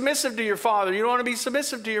want to be submissive to your father. You don't want to be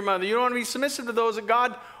submissive to your mother. You don't want to be submissive to those that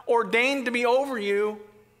God ordained to be over you,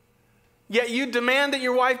 yet you demand that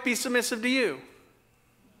your wife be submissive to you.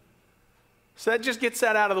 So that just gets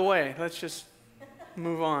that out of the way. Let's just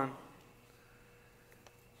move on.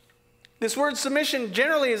 This word submission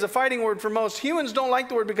generally is a fighting word for most. Humans don't like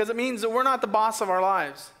the word because it means that we're not the boss of our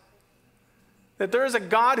lives. That there is a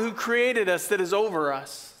God who created us that is over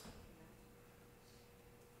us.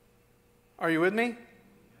 Are you with me?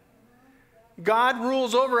 God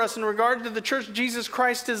rules over us in regard to the church. Jesus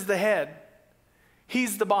Christ is the head.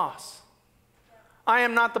 He's the boss. I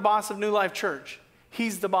am not the boss of New Life Church.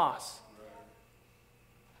 He's the boss.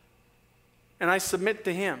 And I submit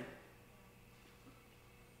to him.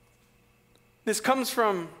 This comes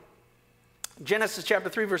from Genesis chapter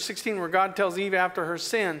 3, verse 16, where God tells Eve after her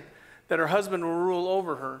sin that her husband will rule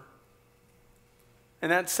over her.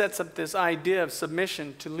 And that sets up this idea of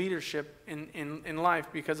submission to leadership in life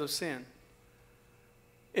because of sin.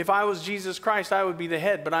 If I was Jesus Christ, I would be the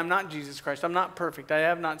head, but I'm not Jesus Christ. I'm not perfect. I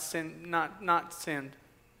have not sinned. Not sinned.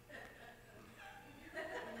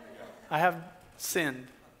 I have sinned.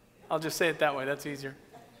 I'll just say it that way. That's easier.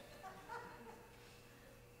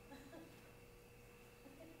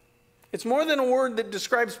 It's more than a word that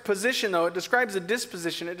describes position, though. It describes a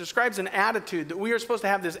disposition. It describes an attitude, that we are supposed to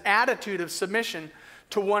have this attitude of submission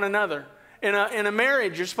to one another. In a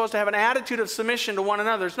marriage, you're supposed to have an attitude of submission to one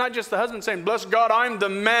another. It's not just the husband saying, bless God, I'm the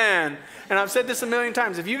man. And I've said this a million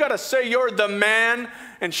times. If you got to say you're the man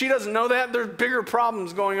and she doesn't know that, there's bigger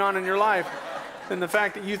problems going on in your life than the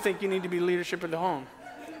fact that you think you need to be leadership of the home.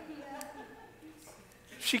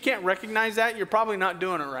 If she can't recognize that, you're probably not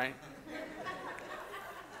doing it right.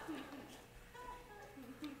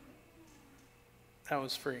 That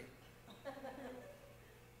was free.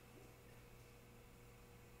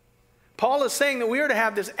 Paul is saying that we are to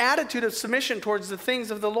have this attitude of submission towards the things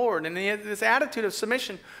of the Lord, and this attitude of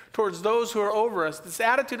submission towards those who are over us. This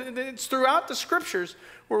attitude, it's throughout the Scriptures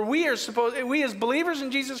where we as believers in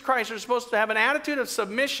Jesus Christ are supposed to have an attitude of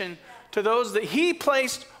submission to those that he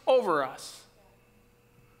placed over us.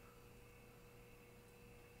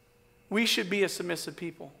 We should be a submissive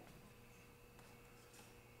people.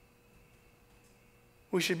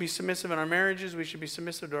 We should be submissive in our marriages. We should be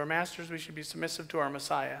submissive to our masters. We should be submissive to our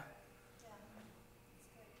Messiah.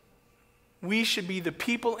 We should be the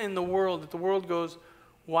people in the world that the world goes,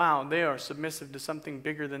 wow, they are submissive to something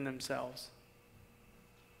bigger than themselves.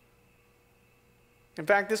 In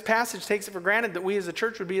fact, this passage takes it for granted that we as a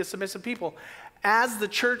church would be a submissive people. As the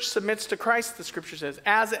church submits to Christ, the scripture says.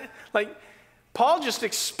 Paul just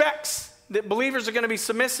expects that believers are going to be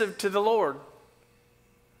submissive to the Lord.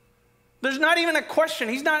 There's not even a question.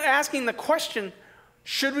 He's not asking the question,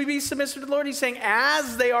 should we be submissive to the Lord? He's saying,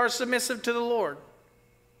 as they are submissive to the Lord.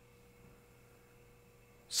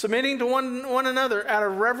 Submitting to one another out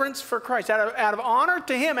of reverence for Christ, out of honor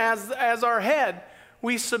to him as our head,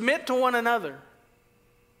 we submit to one another.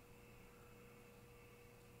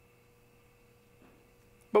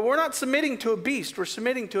 But we're not submitting to a beast, we're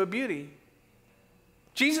submitting to a beauty.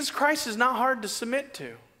 Jesus Christ is not hard to submit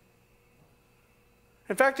to.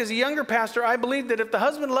 In fact, as a younger pastor, I believe that if the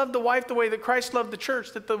husband loved the wife the way that Christ loved the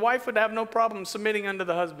church, that the wife would have no problem submitting unto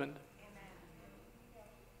the husband.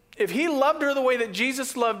 If he loved her the way that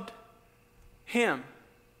Jesus loved him,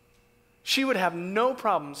 she would have no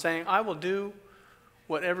problem saying, I will do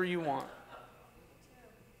whatever you want.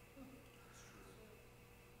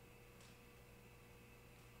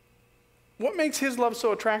 What makes his love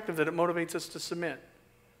so attractive that it motivates us to submit?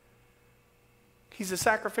 He's a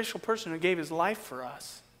sacrificial person who gave his life for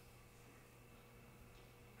us.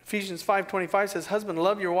 Ephesians 5:25 says, husband,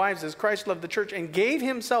 love your wives as Christ loved the church and gave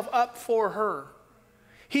himself up for her.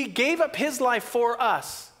 He gave up his life for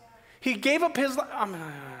us. He gave up his life.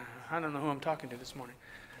 I don't know who I'm talking to this morning.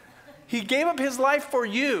 He gave up his life for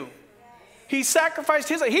you. He sacrificed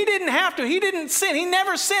his life. He didn't have to. He didn't sin. He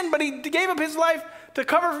never sinned, but he gave up his life to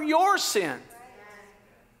cover your sin.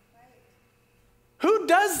 Who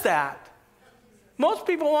does that? Most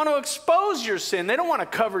people want to expose your sin. They don't want to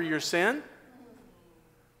cover your sin.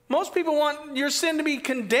 Most people want your sin to be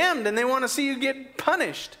condemned and they want to see you get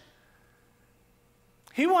punished.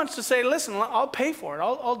 He wants to say, listen, I'll pay for it.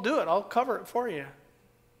 I'll do it. I'll cover it for you.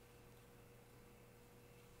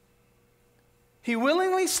 He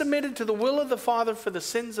willingly submitted to the will of the Father for the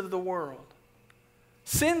sins of the world.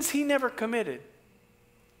 Sins he never committed.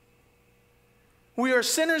 We are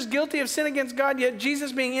sinners guilty of sin against God, yet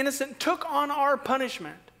Jesus, being innocent, took on our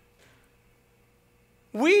punishment.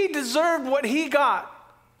 We deserved what he got,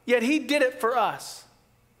 yet he did it for us.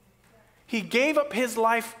 He gave up his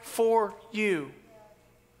life for you.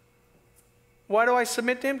 Why do I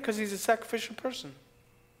submit to him? Because he's a sacrificial person.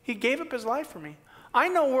 He gave up his life for me. I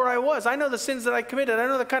know where I was. I know the sins that I committed. I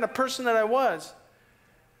know the kind of person that I was.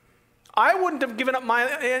 I wouldn't have given up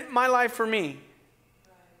my life for me.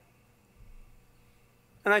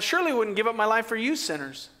 And I surely wouldn't give up my life for you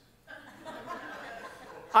sinners.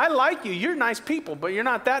 I like you. You're nice people, but you're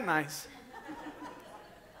not that nice.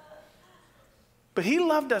 But he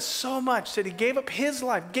loved us so much that he gave up his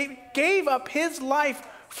life. Gave up his life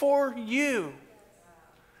for you.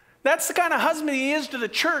 That's the kind of husband he is to the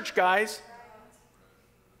church, guys.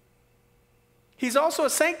 He's also a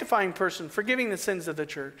sanctifying person, forgiving the sins of the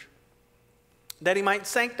church, that he might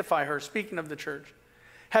sanctify her, speaking of the church,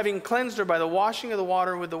 having cleansed her by the washing of the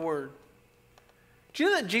water with the word. Do you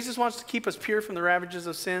know that Jesus wants to keep us pure from the ravages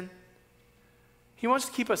of sin? He wants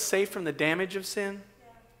to keep us safe from the damage of sin.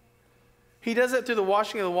 He does it through the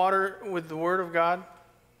washing of the water with the word of God.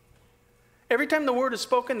 Every time the word is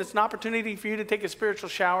spoken, it's an opportunity for you to take a spiritual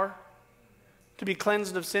shower, to be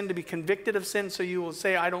cleansed of sin, to be convicted of sin, so you will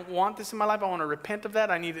say, I don't want this in my life. I want to repent of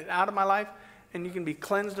that. I need it out of my life. And you can be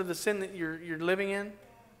cleansed of the sin that you're living in.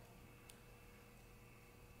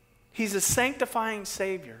 He's a sanctifying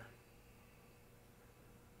Savior.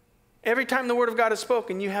 Every time the word of God is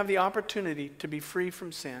spoken, you have the opportunity to be free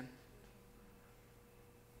from sin.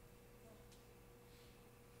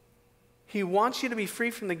 He wants you to be free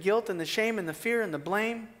from the guilt and the shame and the fear and the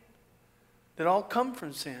blame that all come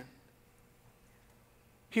from sin.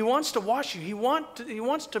 He wants to wash you. He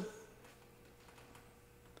wants to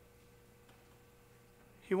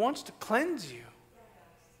cleanse you.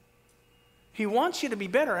 He wants you to be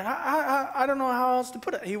better. I don't know how else to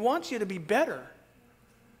put it. He wants you to be better.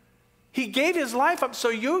 He gave his life up so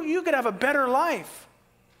you could have a better life,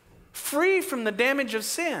 free from the damage of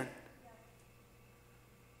sin,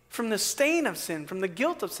 from the stain of sin, from the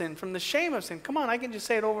guilt of sin, from the shame of sin. Come on, I can just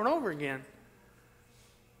say it over and over again.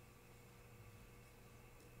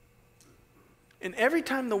 And every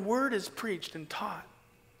time the word is preached and taught,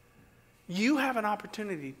 you have an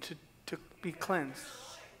opportunity to be cleansed.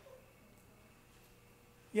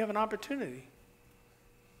 You have an opportunity.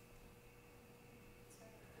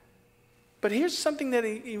 But here's something that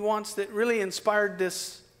he wants that really inspired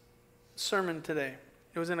this sermon today.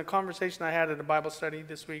 It was in a conversation I had at a Bible study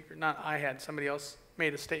this week. Or not I had, somebody else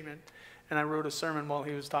made a statement. And I wrote a sermon while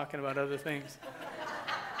he was talking about other things.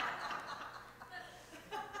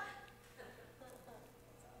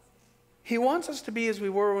 He wants us to be as we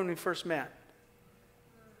were when we first met.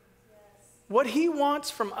 What he wants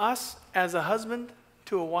from us as a husband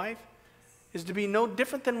to a wife is to be no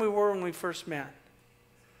different than we were when we first met.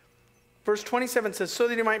 Verse 27 says, so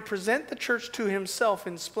that he might present the church to himself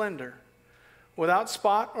in splendor, without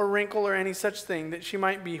spot or wrinkle or any such thing, that she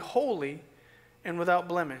might be holy and without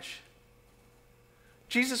blemish.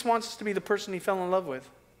 Jesus wants us to be the person he fell in love with.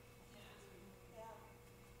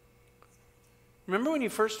 Remember when you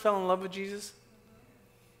first fell in love with Jesus?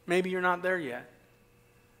 Maybe you're not there yet.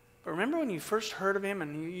 But remember when you first heard of him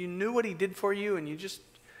and you knew what he did for you and you just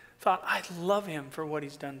thought, I love him for what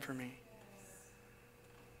he's done for me.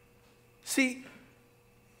 See,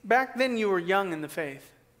 back then you were young in the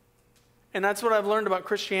faith. And that's what I've learned about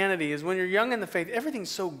Christianity is when you're young in the faith,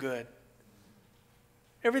 everything's so good.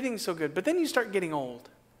 Everything's so good. But then you start getting old.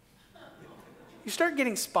 You start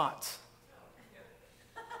getting spots.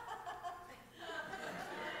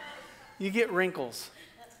 You get wrinkles.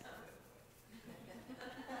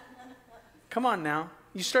 Come on now.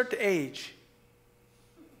 You start to age.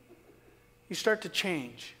 You start to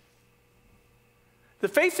change. The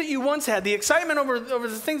faith that you once had, the excitement over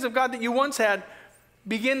the things of God that you once had,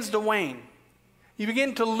 begins to wane. You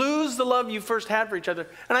begin to lose the love you first had for each other.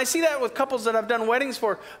 And I see that with couples that I've done weddings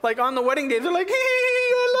for. Like on the wedding day, they're like, hey,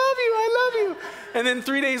 I love you. And then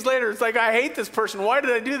 3 days later, it's like, I hate this person. Why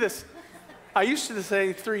did I do this? I used to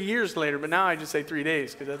say 3 years later, but now I just say 3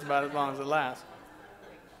 days because that's about as long as it lasts.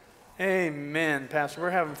 Amen, Pastor. We're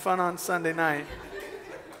having fun on Sunday night.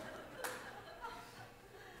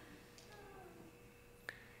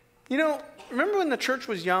 You know, remember when the church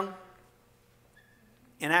was young?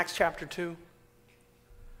 In Acts chapter 2?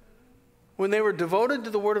 When they were devoted to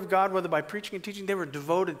the Word of God, whether by preaching and teaching, they were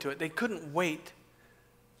devoted to it. They couldn't wait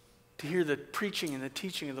to hear the preaching and the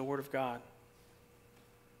teaching of the Word of God.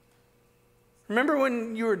 Remember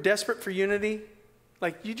when you were desperate for unity?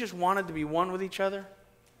 Like you just wanted to be one with each other?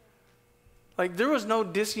 Like there was no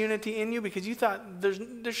disunity in you because you thought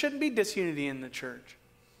there shouldn't be disunity in the church.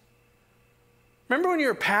 Remember when you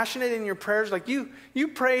were passionate in your prayers? Like you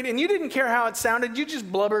prayed and you didn't care how it sounded. You just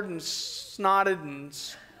blubbered and snotted and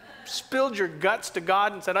spilled your guts to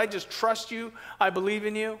God and said, I just trust you. I believe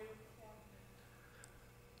in you.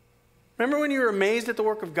 Remember when you were amazed at the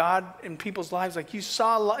work of God in people's lives? Like you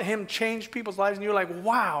saw him change people's lives and you were like,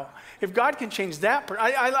 wow, if God can change that person.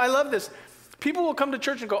 I love this. People will come to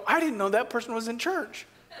church and go, I didn't know that person was in church.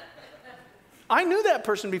 I knew that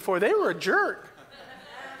person before. They were a jerk.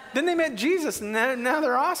 Then they met Jesus and now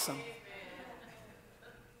they're awesome.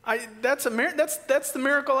 That's the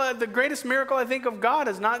miracle. The greatest miracle I think of God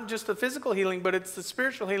is not just the physical healing, but it's the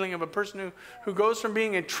spiritual healing of a person who goes from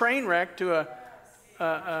being a train wreck to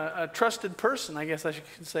a trusted person. I guess I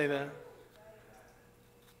should say that.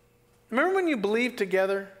 Remember when you believed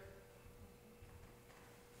together?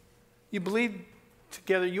 You believed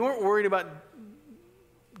together. You weren't worried about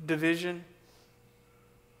division.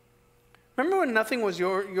 Remember when nothing was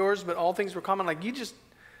yours, but all things were common? Like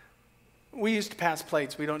we used to pass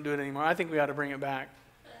plates. We don't do it anymore. I think we ought to bring it back.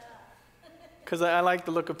 Because I like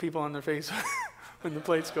the look of people on their face when the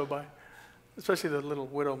plates go by. Especially the little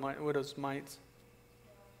widow's mites.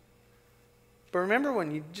 But remember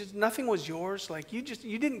when nothing was yours? Like you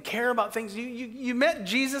didn't care about things. You met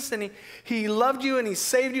Jesus and he loved you and he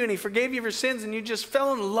saved you and he forgave you of your sins and you just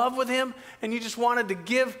fell in love with him and you just wanted to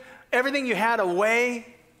give everything you had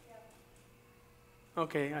away.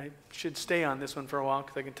 Okay, I should stay on this one for a while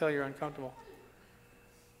because I can tell you're uncomfortable.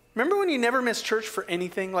 Remember when you never missed church for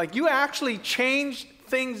anything? Like you actually changed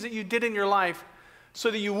things that you did in your life so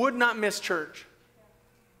that you would not miss church.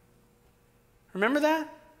 Remember that?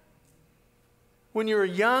 When you were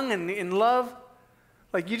young and in love,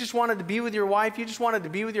 like you just wanted to be with your wife, you just wanted to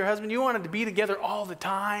be with your husband, you wanted to be together all the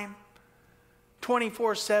time,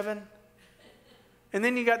 24/7. And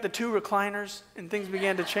then you got the 2 recliners and things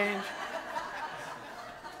began to change.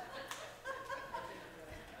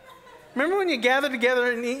 Remember when you gathered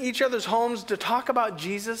together in each other's homes to talk about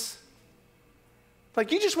Jesus?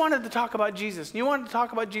 Like you just wanted to talk about Jesus. And you wanted to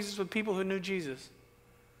talk about Jesus with people who knew Jesus.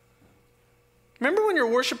 Remember when your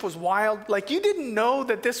worship was wild? Like you didn't know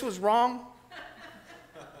that this was wrong?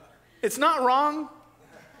 It's not wrong,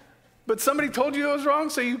 but somebody told you it was wrong,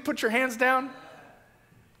 so you put your hands down.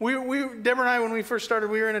 Deborah and I, when we first started,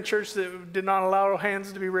 we were in a church that did not allow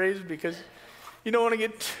hands to be raised because you don't want to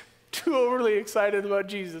get too overly excited about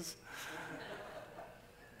Jesus.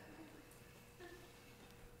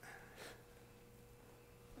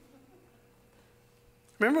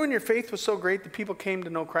 Remember when your faith was so great that people came to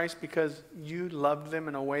know Christ because you loved them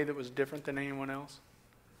in a way that was different than anyone else?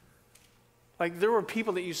 Like there were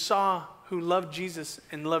people that you saw who loved Jesus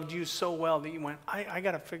and loved you so well that you went, I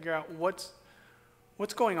got to figure out what's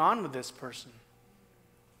going on with this person.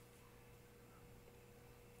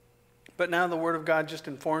 But now the Word of God just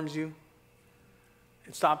informs you.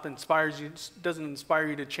 It inspires you. It doesn't inspire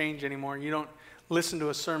you to change anymore. You don't listen to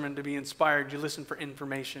a sermon to be inspired. You listen for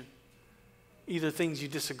information. Either things you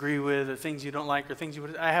disagree with or things you don't like or things you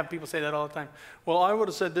would. I have people say that all the time. Well, I would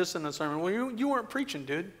have said this in the sermon. Well, you weren't preaching,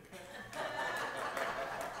 dude.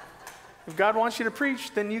 If God wants you to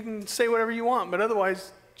preach, then you can say whatever you want. But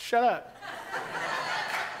otherwise, shut up.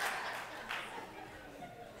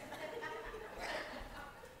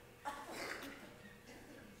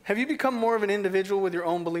 Have you become more of an individual with your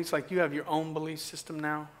own beliefs? Like you have your own belief system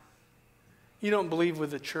now? You don't believe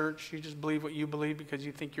with the church. You just believe what you believe because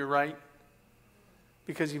you think you're right.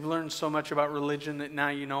 Because you've learned so much about religion that now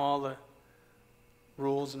you know all the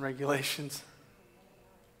rules and regulations.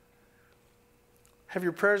 Have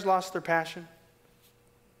your prayers lost their passion?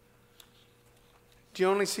 Do you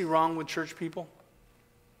only see wrong with church people?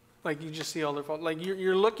 Like you just see all their faults? Like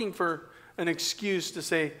you're looking for an excuse to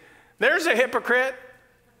say, there's a hypocrite.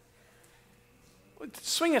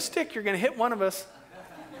 Swing a stick, you're going to hit one of us.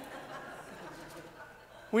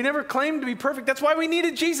 We never claimed to be perfect. That's why we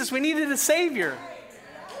needed Jesus. We needed a Savior.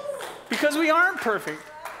 Because we aren't perfect.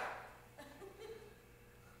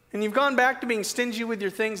 And you've gone back to being stingy with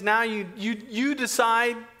your things. Now you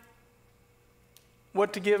decide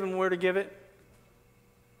what to give and where to give it.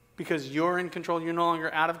 Because you're in control. You're no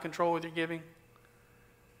longer out of control with your giving.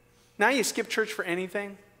 Now you skip church for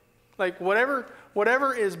anything. Like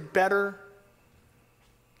whatever is better.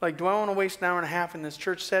 Like, do I want to waste an hour and a half in this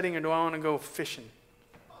church setting or do I want to go fishing?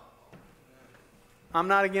 I'm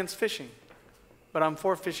not against fishing. But I'm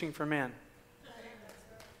for fishing for men.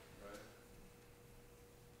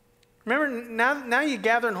 Remember, now you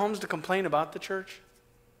gather in homes to complain about the church.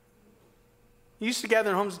 You used to gather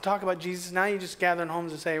in homes to talk about Jesus. Now you just gather in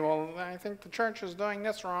homes to say, well, I think the church is doing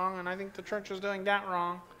this wrong, and I think the church is doing that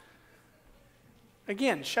wrong.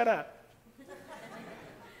 Again, shut up.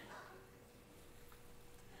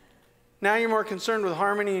 Now you're more concerned with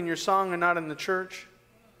harmony in your song and not in the church.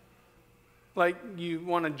 Like you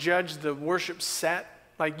want to judge the worship set.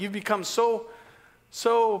 Like you've become so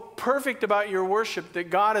perfect about your worship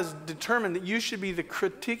that God has determined that you should be the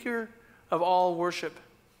critiquer of all worship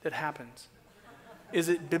that happens. Is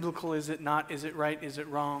it biblical? Is it not? Is it right? Is it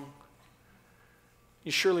wrong?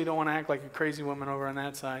 You surely don't want to act like a crazy woman over on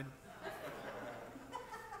that side.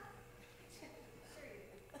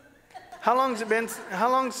 How long has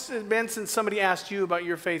it been since somebody asked you about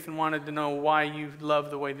your faith and wanted to know why you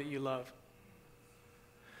love the way that you love?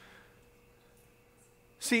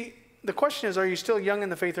 See, the question is, are you still young in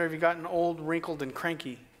the faith or have you gotten old, wrinkled, and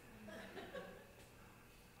cranky?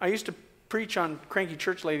 I used to preach on cranky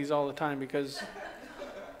church ladies all the time because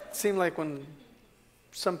it seemed like when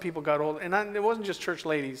some people got old, and it wasn't just church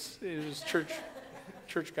ladies, it was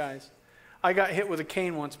church guys. I got hit with a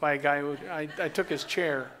cane once by a guy who, I took his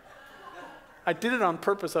chair. I did it on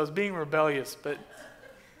purpose. I was being rebellious, but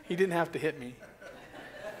he didn't have to hit me.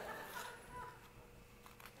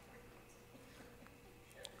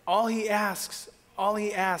 All he asks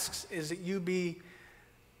is that you be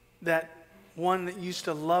that one that used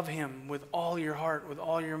to love him with all your heart, with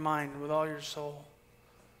all your mind, with all your soul.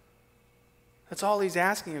 That's all he's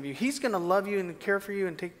asking of you. He's going to love you and care for you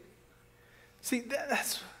and take. See,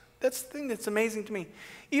 that's the thing that's amazing to me.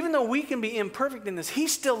 Even though we can be imperfect in this, he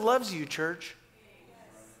still loves you, church.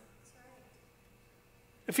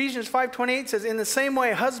 Ephesians 5:28 says, in the same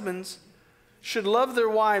way, husbands should love their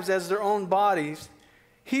wives as their own bodies.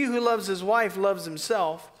 He who loves his wife loves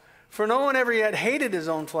himself. For no one ever yet hated his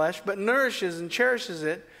own flesh, but nourishes and cherishes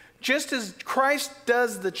it, just as Christ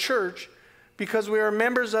does the church, because we are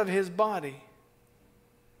members of his body.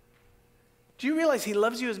 Do you realize he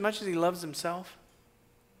loves you as much as he loves himself?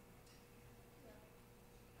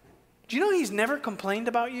 Do you know he's never complained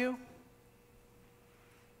about you?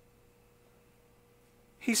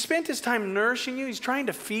 He spent his time nourishing you. He's trying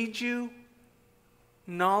to feed you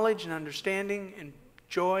knowledge and understanding and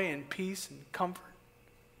joy and peace and comfort.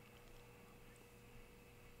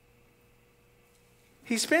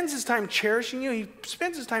 He spends his time cherishing you. He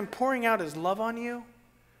spends his time pouring out his love on you.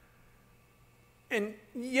 And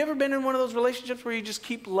you ever been in one of those relationships where you just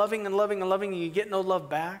keep loving and loving and loving and you get no love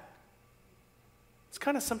back? It's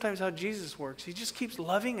kind of sometimes how Jesus works. He just keeps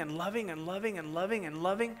loving and loving and loving and loving and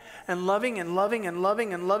loving and loving and loving and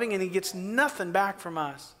loving and loving, and he gets nothing back from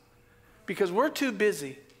us because we're too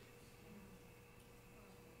busy.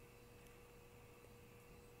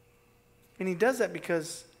 And he does that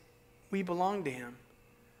because we belong to him.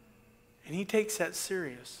 And he takes that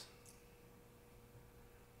serious.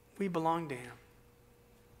 We belong to him.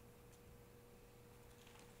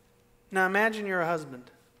 Now imagine you're a husband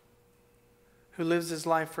who lives his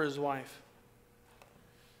life for his wife.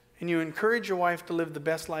 And you encourage your wife to live the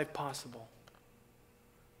best life possible.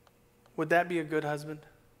 Would that be a good husband?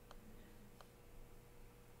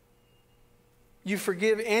 You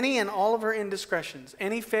forgive any and all of her indiscretions.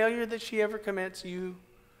 Any failure that she ever commits, you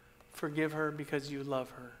forgive her because you love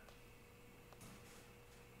her.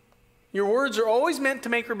 Your words are always meant to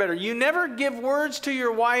make her better. You never give words to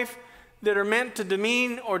your wife that are meant to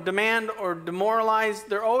demean or demand or demoralize.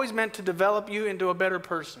 They're always meant to develop you into a better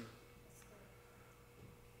person.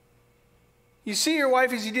 You see your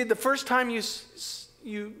wife as you did the first time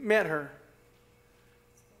you met her.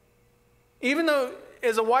 Even though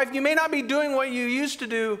as a wife you may not be doing what you used to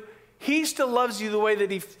do, he still loves you the way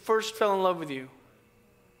that he first fell in love with you.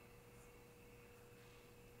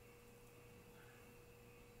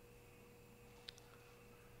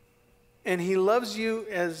 And he loves you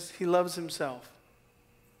as he loves himself.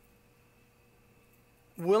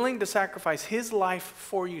 Willing to sacrifice his life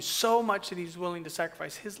for you so much that he's willing to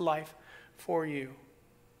sacrifice his life for you.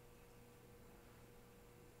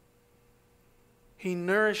 He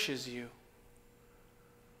nourishes you.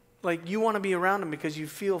 Like you want to be around him because you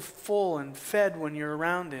feel full and fed when you're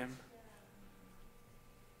around him.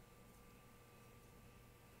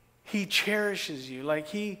 He cherishes you. Like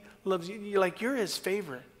he loves you. Like you're his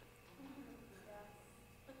favorite.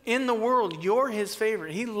 In the world, you're his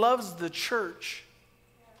favorite. He loves the church.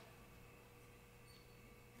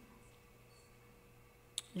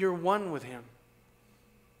 You're one with him.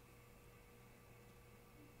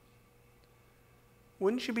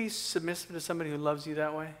 Wouldn't you be submissive to somebody who loves you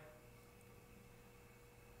that way?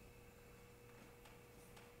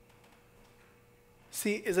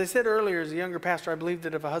 See, as I said earlier, as a younger pastor, I believed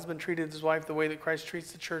that if a husband treated his wife the way that Christ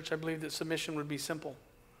treats the church, I believed that submission would be simple.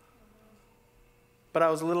 But I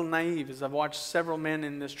was a little naive as I've watched several men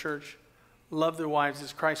in this church love their wives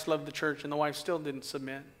as Christ loved the church, and the wife still didn't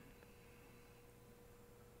submit.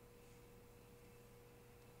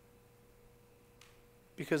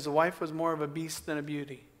 Because the wife was more of a beast than a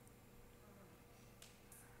beauty.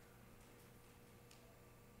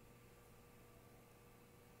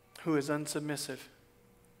 Who is unsubmissive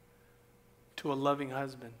to a loving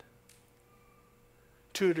husband.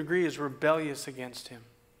 To a degree is rebellious against him.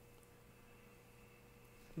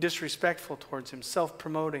 Disrespectful towards him,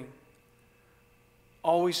 self-promoting,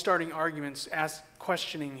 always starting arguments,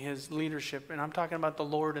 questioning his leadership. And I'm talking about the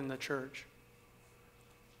Lord and the church.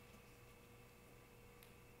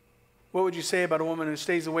 What would you say about a woman who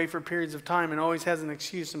stays away for periods of time and always has an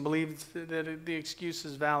excuse and believes that the excuse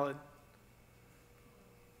is valid?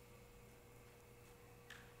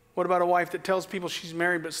 What about a wife that tells people she's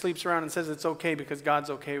married but sleeps around and says it's okay because God's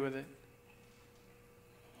okay with it?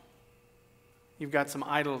 You've got some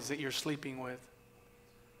idols that you're sleeping with.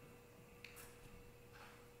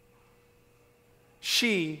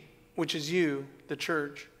 She, which is you, the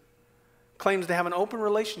church, claims to have an open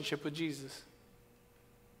relationship with Jesus.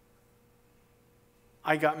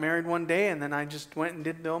 I got married one day and then I just went and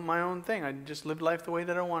did my own thing. I just lived life the way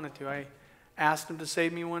that I wanted to. I asked him to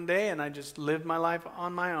save me one day and I just lived my life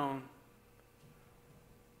on my own.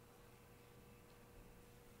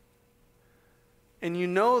 And you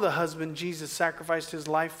know the husband, Jesus, sacrificed his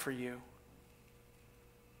life for you.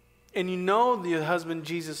 And you know the husband,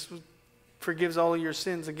 Jesus, forgives all of your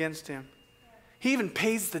sins against him. He even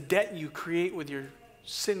pays the debt you create with your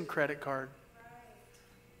sin credit card.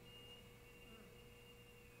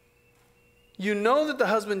 You know that the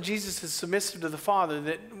husband, Jesus, is submissive to the Father,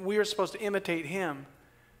 that we are supposed to imitate him.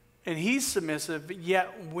 And he's submissive, but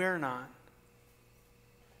yet we're not.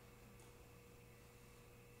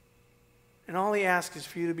 And all he asks is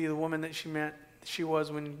for you to be the woman that she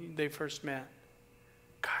was when they first met.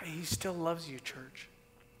 God, he still loves you, church.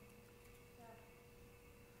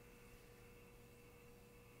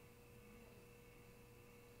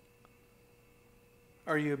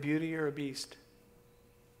 Are you a beauty or a beast?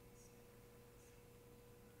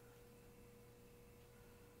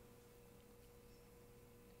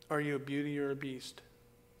 Are you a beauty or a beast?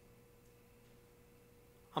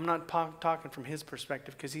 I'm not talking from his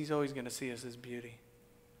perspective because he's always going to see us as beauty.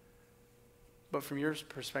 But from your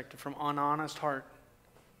perspective, from an honest heart,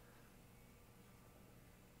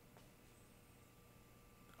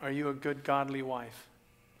 are you a good, godly wife,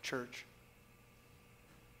 church?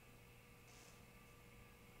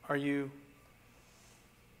 Are you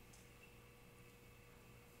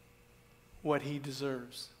what he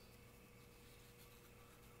deserves?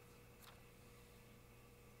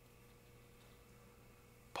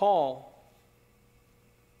 Paul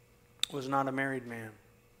was not a married man.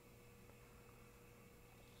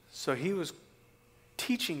 So he was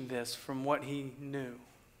teaching this from what he knew.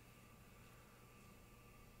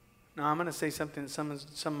 Now I'm going to say something that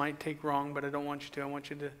some might take wrong, but I don't want you to. I want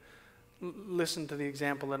you to listen to the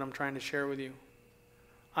example that I'm trying to share with you.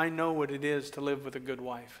 I know what it is to live with a good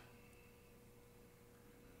wife.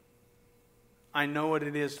 I know what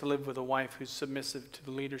it is to live with a wife who's submissive to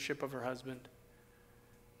the leadership of her husband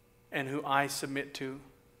and who I submit to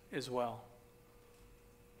as well.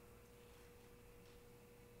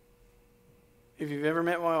 If you've ever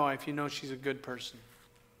met my wife, you know she's a good person.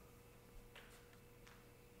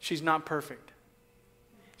 She's not perfect.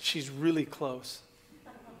 She's really close.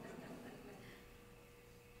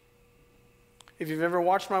 If you've ever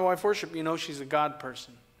watched my wife worship, you know she's a God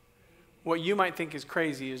person. What you might think is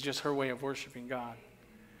crazy is just her way of worshiping God.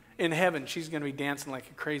 In heaven, she's going to be dancing like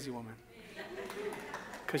a crazy woman.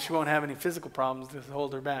 Because she won't have any physical problems to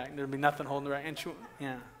hold her back. There'll be nothing holding her back. And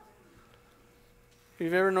yeah. If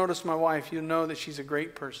you've ever noticed my wife, you'll know that she's a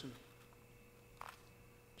great person.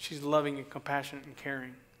 She's loving and compassionate and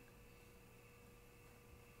caring.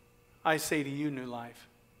 I say to you, New Life,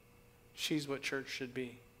 she's what church should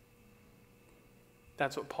be.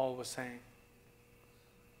 That's what Paul was saying.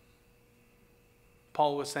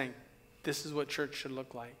 Paul was saying, this is what church should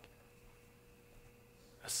look like.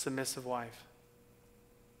 A submissive wife.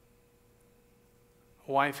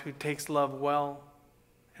 A wife who takes love well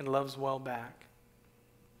and loves well back.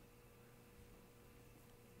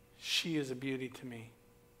 She is a beauty to me.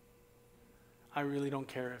 I really don't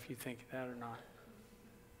care if you think that or not.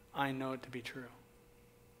 I know it to be true.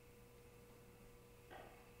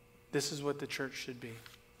 This is what the church should be.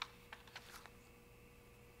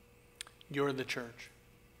 You're the church.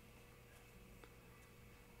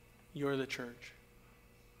 You're the church.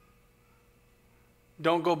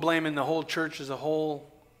 Don't go blaming the whole church as a whole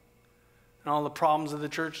and all the problems of the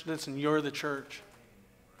church. Listen, you're the church.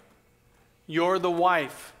 You're the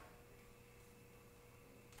wife.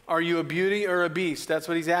 Are you a beauty or a beast? That's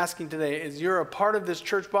what he's asking today. Is you're a part of this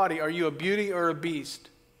church body. Are you a beauty or a beast?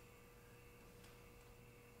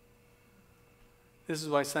 This is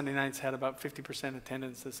why Sunday nights had about 50%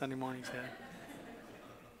 attendance that Sunday mornings had.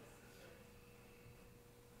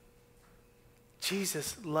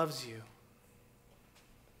 Jesus loves you.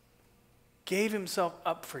 Gave himself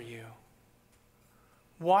up for you.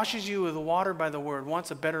 Washes you with water by the word.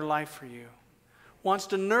 Wants a better life for you. Wants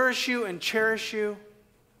to nourish you and cherish you.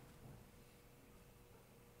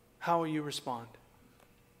 How will you respond?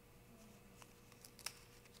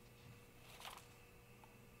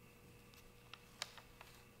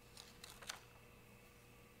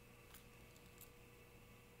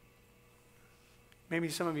 Maybe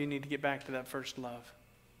some of you need to get back to that first love.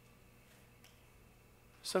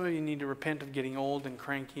 Some of you need to repent of getting old and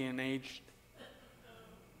cranky and aged,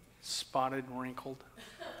 spotted and wrinkled.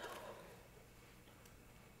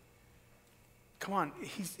 Come on,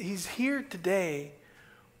 he's here today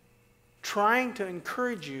trying to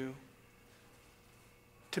encourage you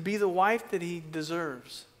to be the wife that he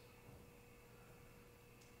deserves.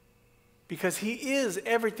 Because he is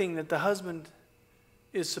everything that the husband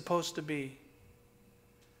is supposed to be.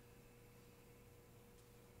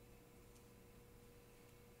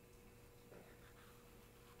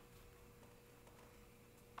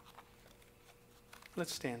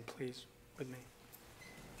 Let's stand, please, with me.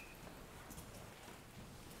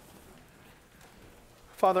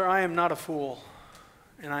 Father, I am not a fool,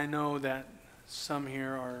 and I know that some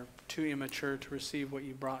here are too immature to receive what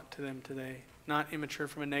you brought to them today. Not immature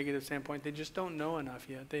from a negative standpoint. They just don't know enough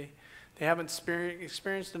yet. They haven't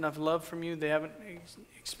experienced enough love from you. They haven't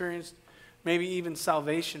experienced maybe even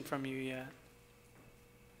salvation from you yet.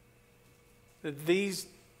 That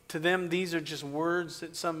to them, these are just words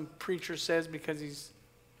that some preacher says because he's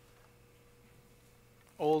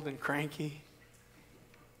old and cranky.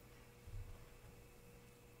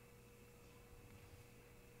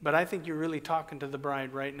 But I think you're really talking to the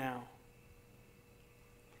bride right now.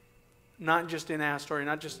 Not just in Astoria,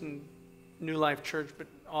 not just in New Life Church, but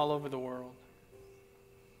all over the world.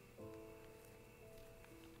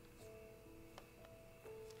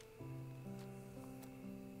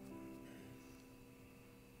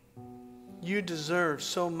 You deserve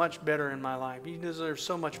so much better in my life. You deserve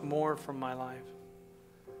so much more from my life.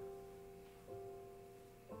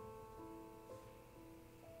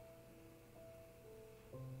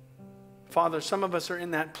 Father, some of us are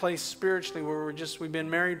in that place spiritually where we've been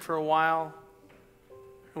married for a while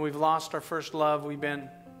and we've lost our first love. We've been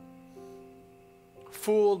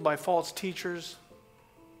fooled by false teachers.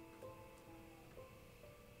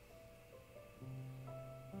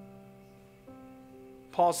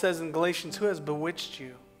 Paul says in Galatians, who has bewitched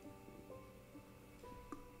you?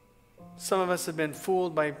 Some of us have been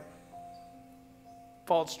fooled by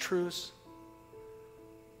false truths.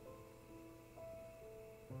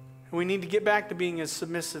 And we need to get back to being a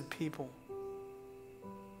submissive people,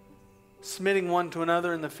 submitting one to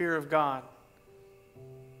another in the fear of God.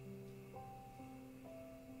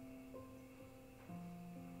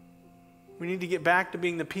 We need to get back to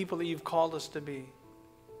being the people that you've called us to be.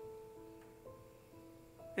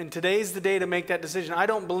 And today's the day to make that decision. I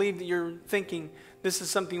don't believe that you're thinking this is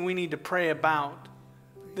something we need to pray about.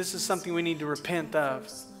 This is something we need to repent of.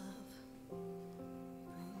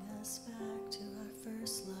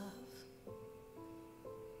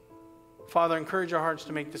 Father, encourage our hearts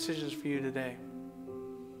to make decisions for you today.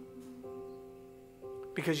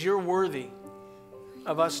 Because you're worthy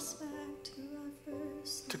of us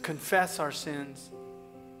to confess our sins.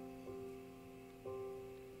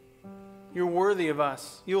 You're worthy of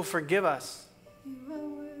us. You'll forgive us. You are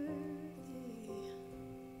worthy.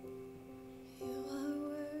 You are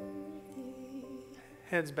worthy.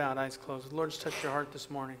 Heads bowed, eyes closed. Lord, just touch your heart this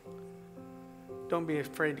morning. Don't be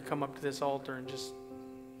afraid to come up to this altar and just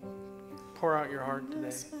pour out your heart today. Bring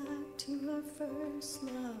us back to our first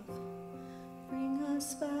love. Bring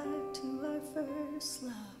us back to our first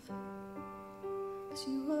love. 'Cause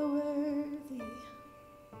you are worthy.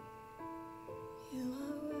 You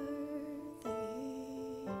are worthy.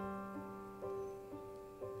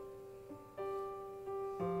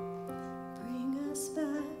 Bring us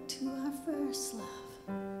back to our first love.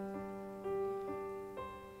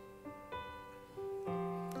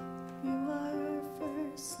 You are our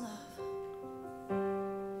first love.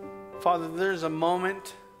 Father, there's a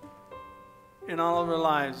moment in all of our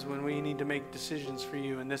lives when we need to make decisions for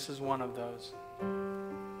you, and this is one of those.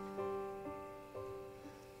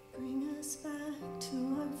 Bring us back to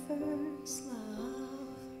our first love.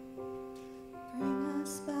 Bring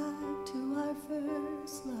us back to our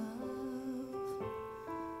first love.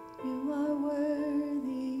 You are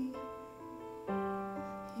worthy.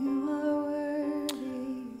 You are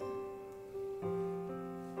worthy.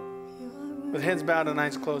 You are worthy. With heads bowed and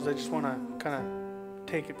eyes closed, I just want to kind of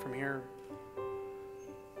take it from here.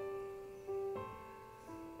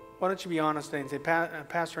 Why don't you be honest today and say,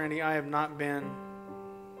 Pastor Andy, I have not been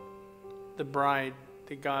the bride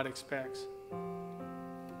that God expects.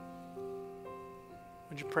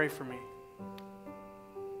 Would you pray for me?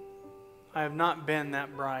 I have not been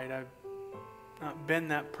that bride. I've not been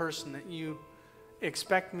that person that you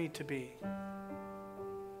expect me to be.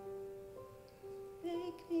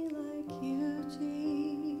 Make me like you,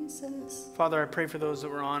 Jesus. Father, I pray for those that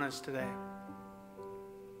were honest today.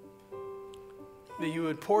 That you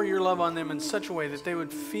would pour your love on them in such a way that they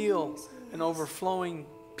would feel an overflowing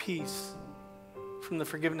peace from the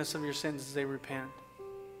forgiveness of your sins as they repent.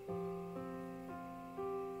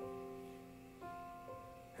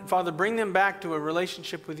 And Father, bring them back to a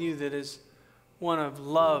relationship with you that is one of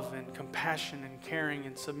love and compassion and caring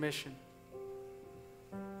and submission.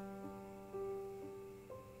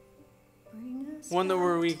 One that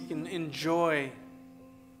where we can enjoy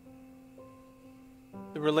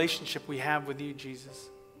the relationship we have with you, Jesus.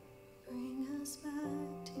 Bring us back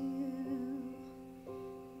to you.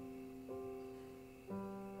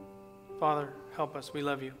 Father, help us. We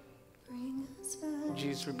love you. Bring us back. In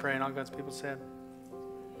Jesus we pray, and all God's people said.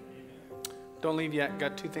 Don't leave yet.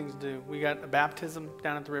 Got two things to do. We got a baptism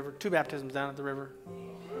down at the river, 2 baptisms down at the river.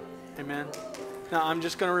 Amen. Now, I'm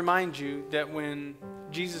just going to remind you that when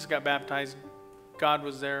Jesus got baptized, God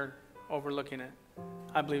was there overlooking it.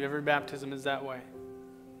 I believe every baptism is that way.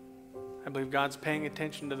 I believe God's paying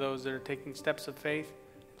attention to those that are taking steps of faith,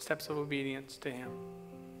 steps of obedience to Him.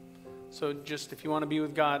 So just if you want to be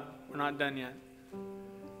with God, we're not done yet.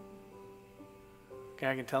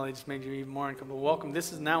 Okay, I can tell I just made you even more uncomfortable. Welcome.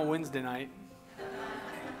 This is now Wednesday night.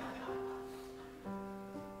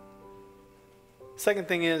 Second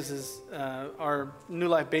thing is our New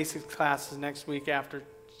Life Basics class is next week after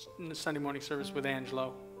Sunday morning service with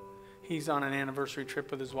Angelo. He's on an anniversary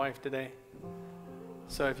trip with his wife today.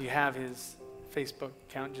 So if you have his Facebook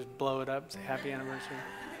account, just blow it up, say happy anniversary.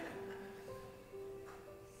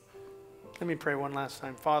 Let me pray one last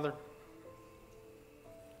time. Father,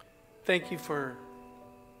 Thank you for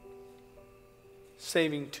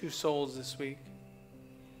saving 2 souls this week.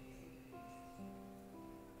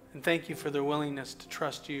 And thank you for their willingness to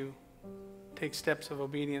trust you, take steps of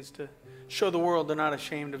obedience to show the world they're not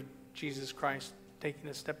ashamed of Jesus Christ, taking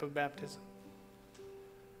a step of baptism.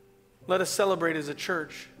 Let us celebrate as a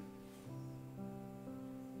church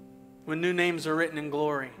when new names are written in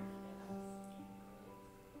glory.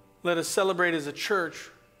 Let us celebrate as a church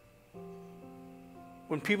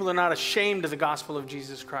when people are not ashamed of the gospel of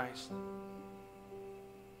Jesus Christ.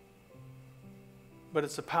 But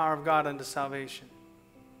it's the power of God unto salvation.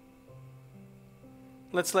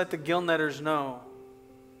 Let's let the gill netters know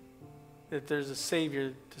that there's a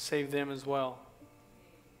Savior to save them as well,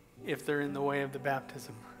 if they're in the way of the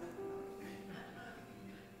baptism.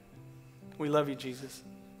 We love you, Jesus.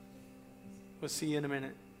 We'll see you in a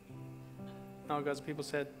minute. And all God's people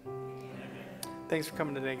said, thanks for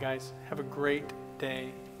coming today, guys. Have a great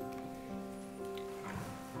day.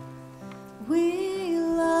 We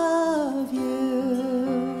love you,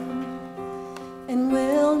 and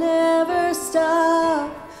we'll never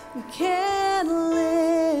stop. We can't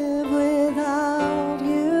live without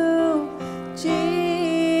you, Jesus.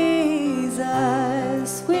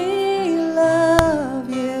 We love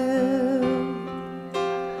you.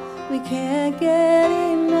 We can't get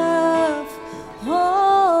enough.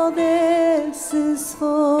 All this is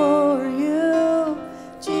for you,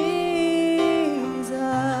 Jesus.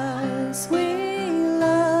 We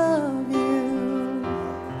love you,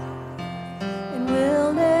 and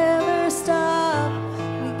we'll never stop.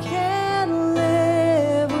 We can't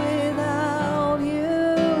live without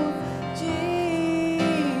you,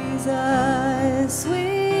 Jesus.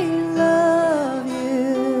 We love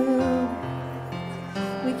you.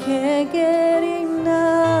 We can't get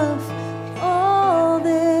enough. All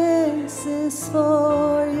this is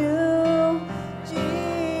for you,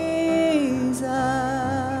 Jesus.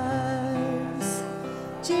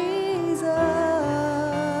 Jesus.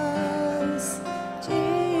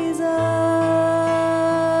 Jesus.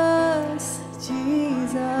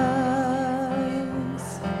 Jesus.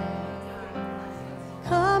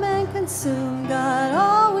 Come and consume, God,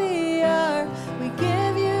 all we are. We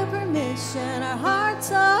give you permission. Our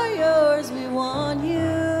hearts are yours. We want you.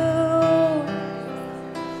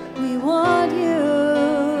 We want you.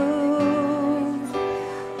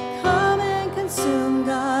 Come and consume,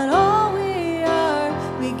 God, all we are.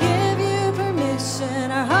 We give you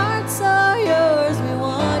permission. Our hearts are yours. We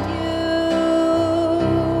want you.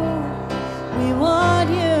 We want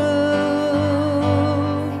you.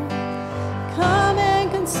 Come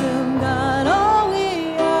and consume, God, all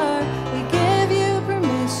we are. We give you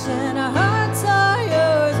permission. Our hearts are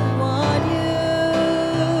yours. We want you.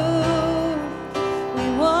 We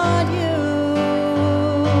want you.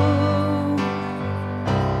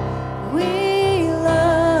 We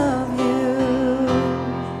love you,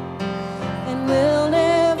 and we'll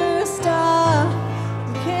never stop.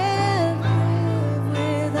 We can't live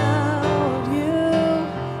without you,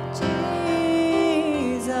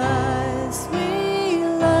 Jesus. We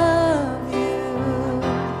love you.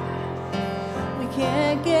 We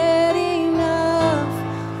can't get enough.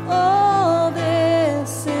 All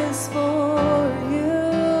this is for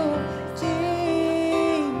you,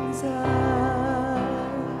 Jesus.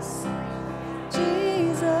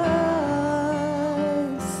 Jesus.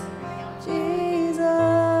 Jesus.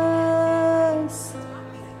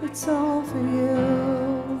 It's all for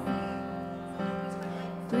you.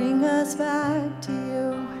 Bring us back to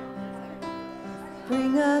you.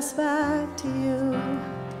 Bring us back to you.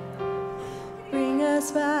 Bring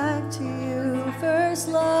us back to you. First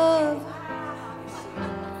love.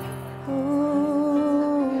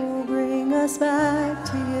 Oh, bring us back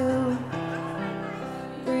to you.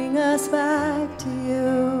 Bring us back to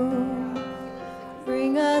you.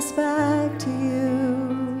 Bring us back to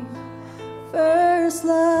you. First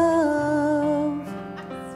love.